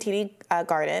Boston TD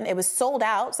Garden. It was sold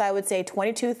out, so I would say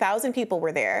 22,000 people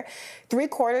were there.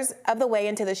 3/4 of the way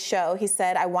into the show, he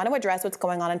said, "I want to address what's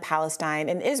going on in Palestine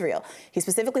and Israel." He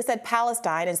specifically said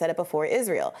Palestine and said it before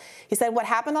Israel. He said, "What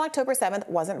happened on October 7th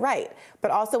wasn't right,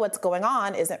 but also what's going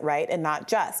on isn't right and not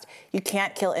just. You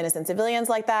can't kill innocent civilians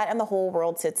like that, and the whole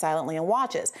world sits silently and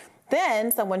watches."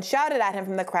 Then someone shouted at him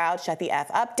from the crowd, "Shut the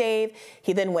F up, Dave."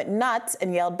 He then went nuts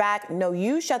and yelled back, "No,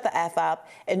 you shut the F up,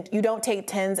 and you don't take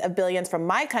tens of billions from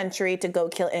my country to go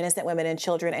kill innocent women and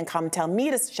children and come tell me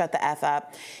to shut the F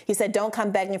up." He said, "Don't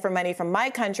come begging for money from my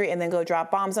country and then go drop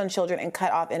bombs on children and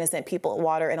cut off innocent people,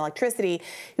 water and electricity.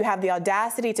 You have the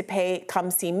audacity to pay,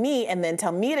 come see me, and then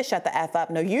tell me to shut the F up.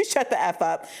 No, you shut the F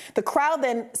up." The crowd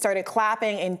then started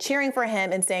clapping and cheering for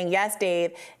him and saying, "Yes,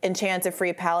 Dave," and chants of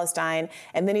 "Free Palestine."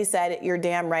 And then he said, "You're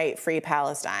damn right, free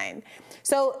Palestine."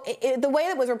 So the way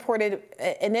it was reported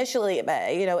initially, in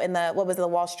the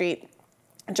Wall Street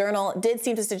Journal, did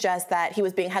seem to suggest that he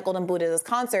was being heckled and booed at this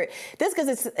concert. This gives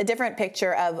us a different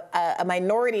picture of a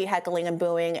minority heckling and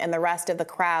booing and the rest of the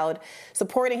crowd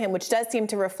supporting him, which does seem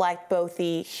to reflect both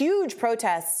the huge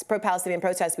protests, pro-Palestinian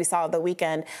protests we saw over the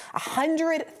weekend.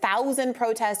 100,000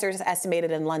 protesters estimated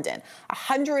in London.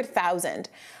 100,000.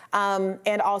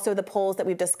 And also the polls that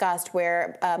we've discussed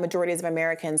where majorities of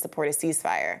Americans support a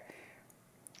ceasefire.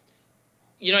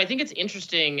 I think it's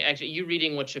interesting, actually, you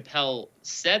reading what Chappelle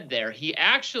said there. He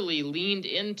actually leaned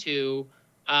into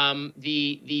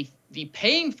the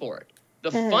paying for it,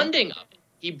 the funding of it.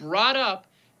 He brought up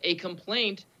a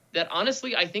complaint that,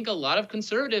 honestly, I think a lot of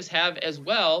conservatives have as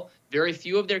well. Very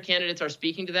few of their candidates are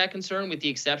speaking to that concern, with the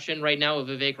exception right now of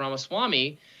Vivek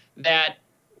Ramaswamy, that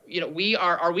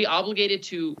are we obligated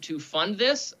to fund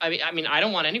this? I mean, I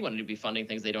don't want anyone to be funding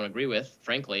things they don't agree with.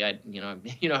 Frankly, you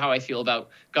know how I feel about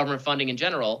government funding in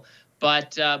general.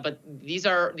 But these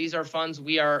are funds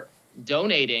we are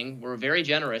donating. We're very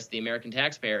generous, the American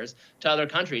taxpayers, to other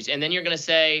countries. And then you're going to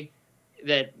say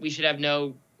that we should have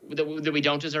that we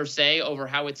don't deserve say over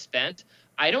how it's spent.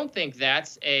 I don't think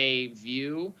that's a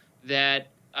view that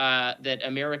that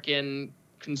American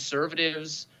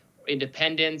conservatives,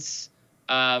 independents,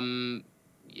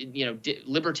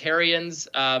 libertarians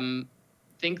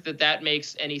think that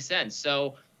makes any sense.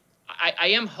 So I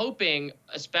am hoping,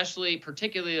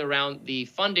 particularly around the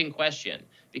funding question,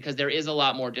 because there is a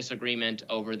lot more disagreement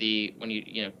over when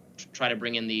you try to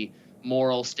bring in the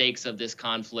moral stakes of this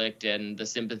conflict and the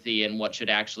sympathy and what should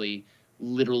actually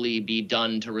literally be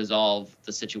done to resolve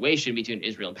the situation between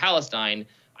Israel and Palestine.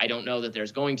 I don't know that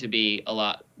there's going to be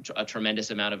a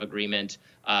tremendous amount of agreement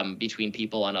between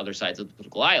people on other sides of the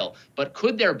political aisle. But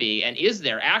could there be, and is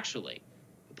there actually,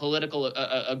 political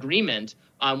agreement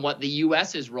on what the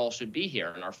U.S.'s role should be here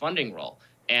and our funding role?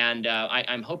 And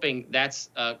I'm hoping that's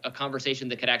a conversation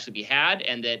that could actually be had,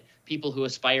 and that people who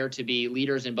aspire to be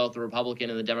leaders in both the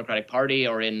Republican and the Democratic Party,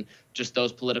 or in just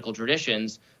those political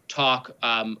traditions, talk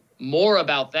more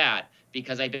about that,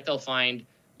 because I bet they'll find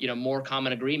more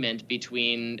common agreement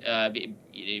between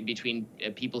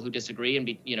people who disagree, and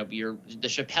the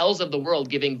Chappelles of the world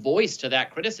giving voice to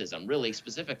that criticism, really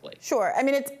specifically. Sure. I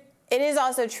mean, it is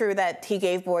also true that he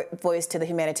gave voice to the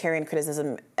humanitarian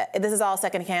criticism. This is all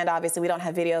secondhand. Obviously, we don't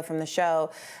have video from the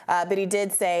show, but he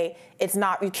did say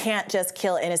you can't just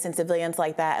kill innocent civilians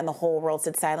like that and the whole world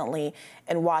sits silently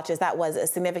and watches. That was a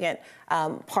significant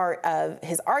part of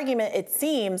his argument, it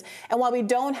seems. And while we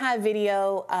don't have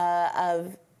video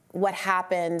of what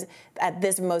happened at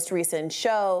this most recent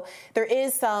show, there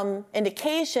is some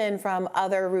indication from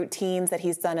other routines that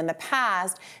he's done in the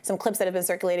past, some clips that have been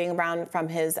circulating around from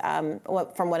his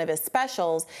from one of his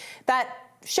specials, that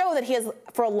show that he has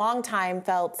for a long time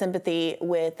felt sympathy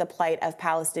with the plight of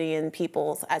Palestinian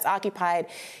peoples as occupied.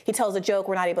 He tells a joke,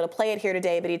 we're not able to play it here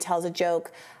today, but he tells a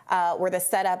joke where the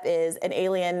setup is an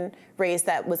alien race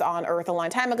that was on Earth a long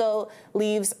time ago,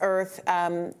 leaves Earth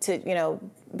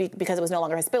because it was no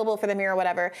longer hospitable for them here or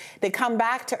whatever. They come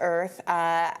back to Earth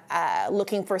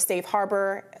looking for safe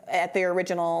harbor at their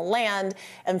original land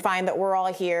and find that we're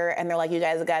all here, and they're like, you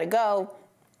guys have got to go.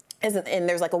 And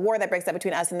there's like a war that breaks out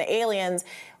between us and the aliens.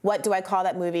 What do I call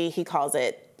that movie? He calls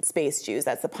it Space Jews.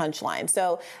 That's the punchline.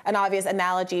 So an obvious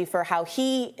analogy for how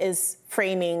he is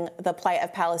framing the plight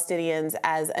of Palestinians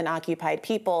as an occupied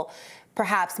people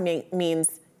perhaps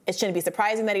means it shouldn't be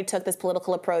surprising that he took this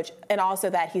political approach, and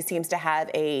also that he seems to have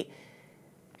an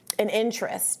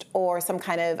interest or some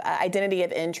kind of identity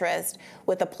of interest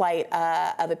with the plight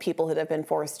of the people who have been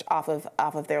forced off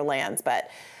of their lands.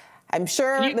 But I'm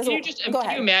sure. Can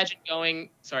you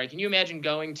imagine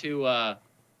going to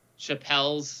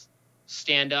Chappelle's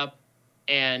stand-up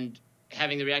and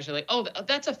having the reaction like, "Oh,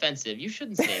 that's offensive. You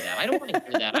shouldn't say that. I don't want to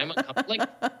hear that. I'm uncomfortable."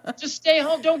 Like, just stay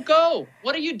home. Don't go.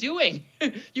 What are you doing? The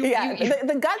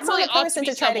guts really of the person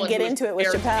to try to get into it with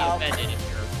Chappelle.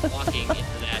 If you're walking into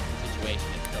that situation,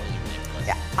 it's totally ridiculous.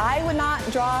 Yeah, I would not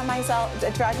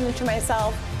attract him to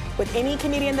myself with any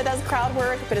comedian that does crowd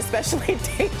work, but especially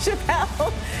Dave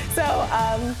Chappelle. So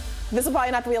this will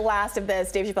probably not be the last of this.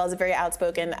 Dave Chappelle is a very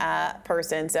outspoken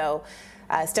person, so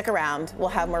stick around. We'll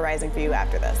have more Rising for you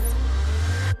after this.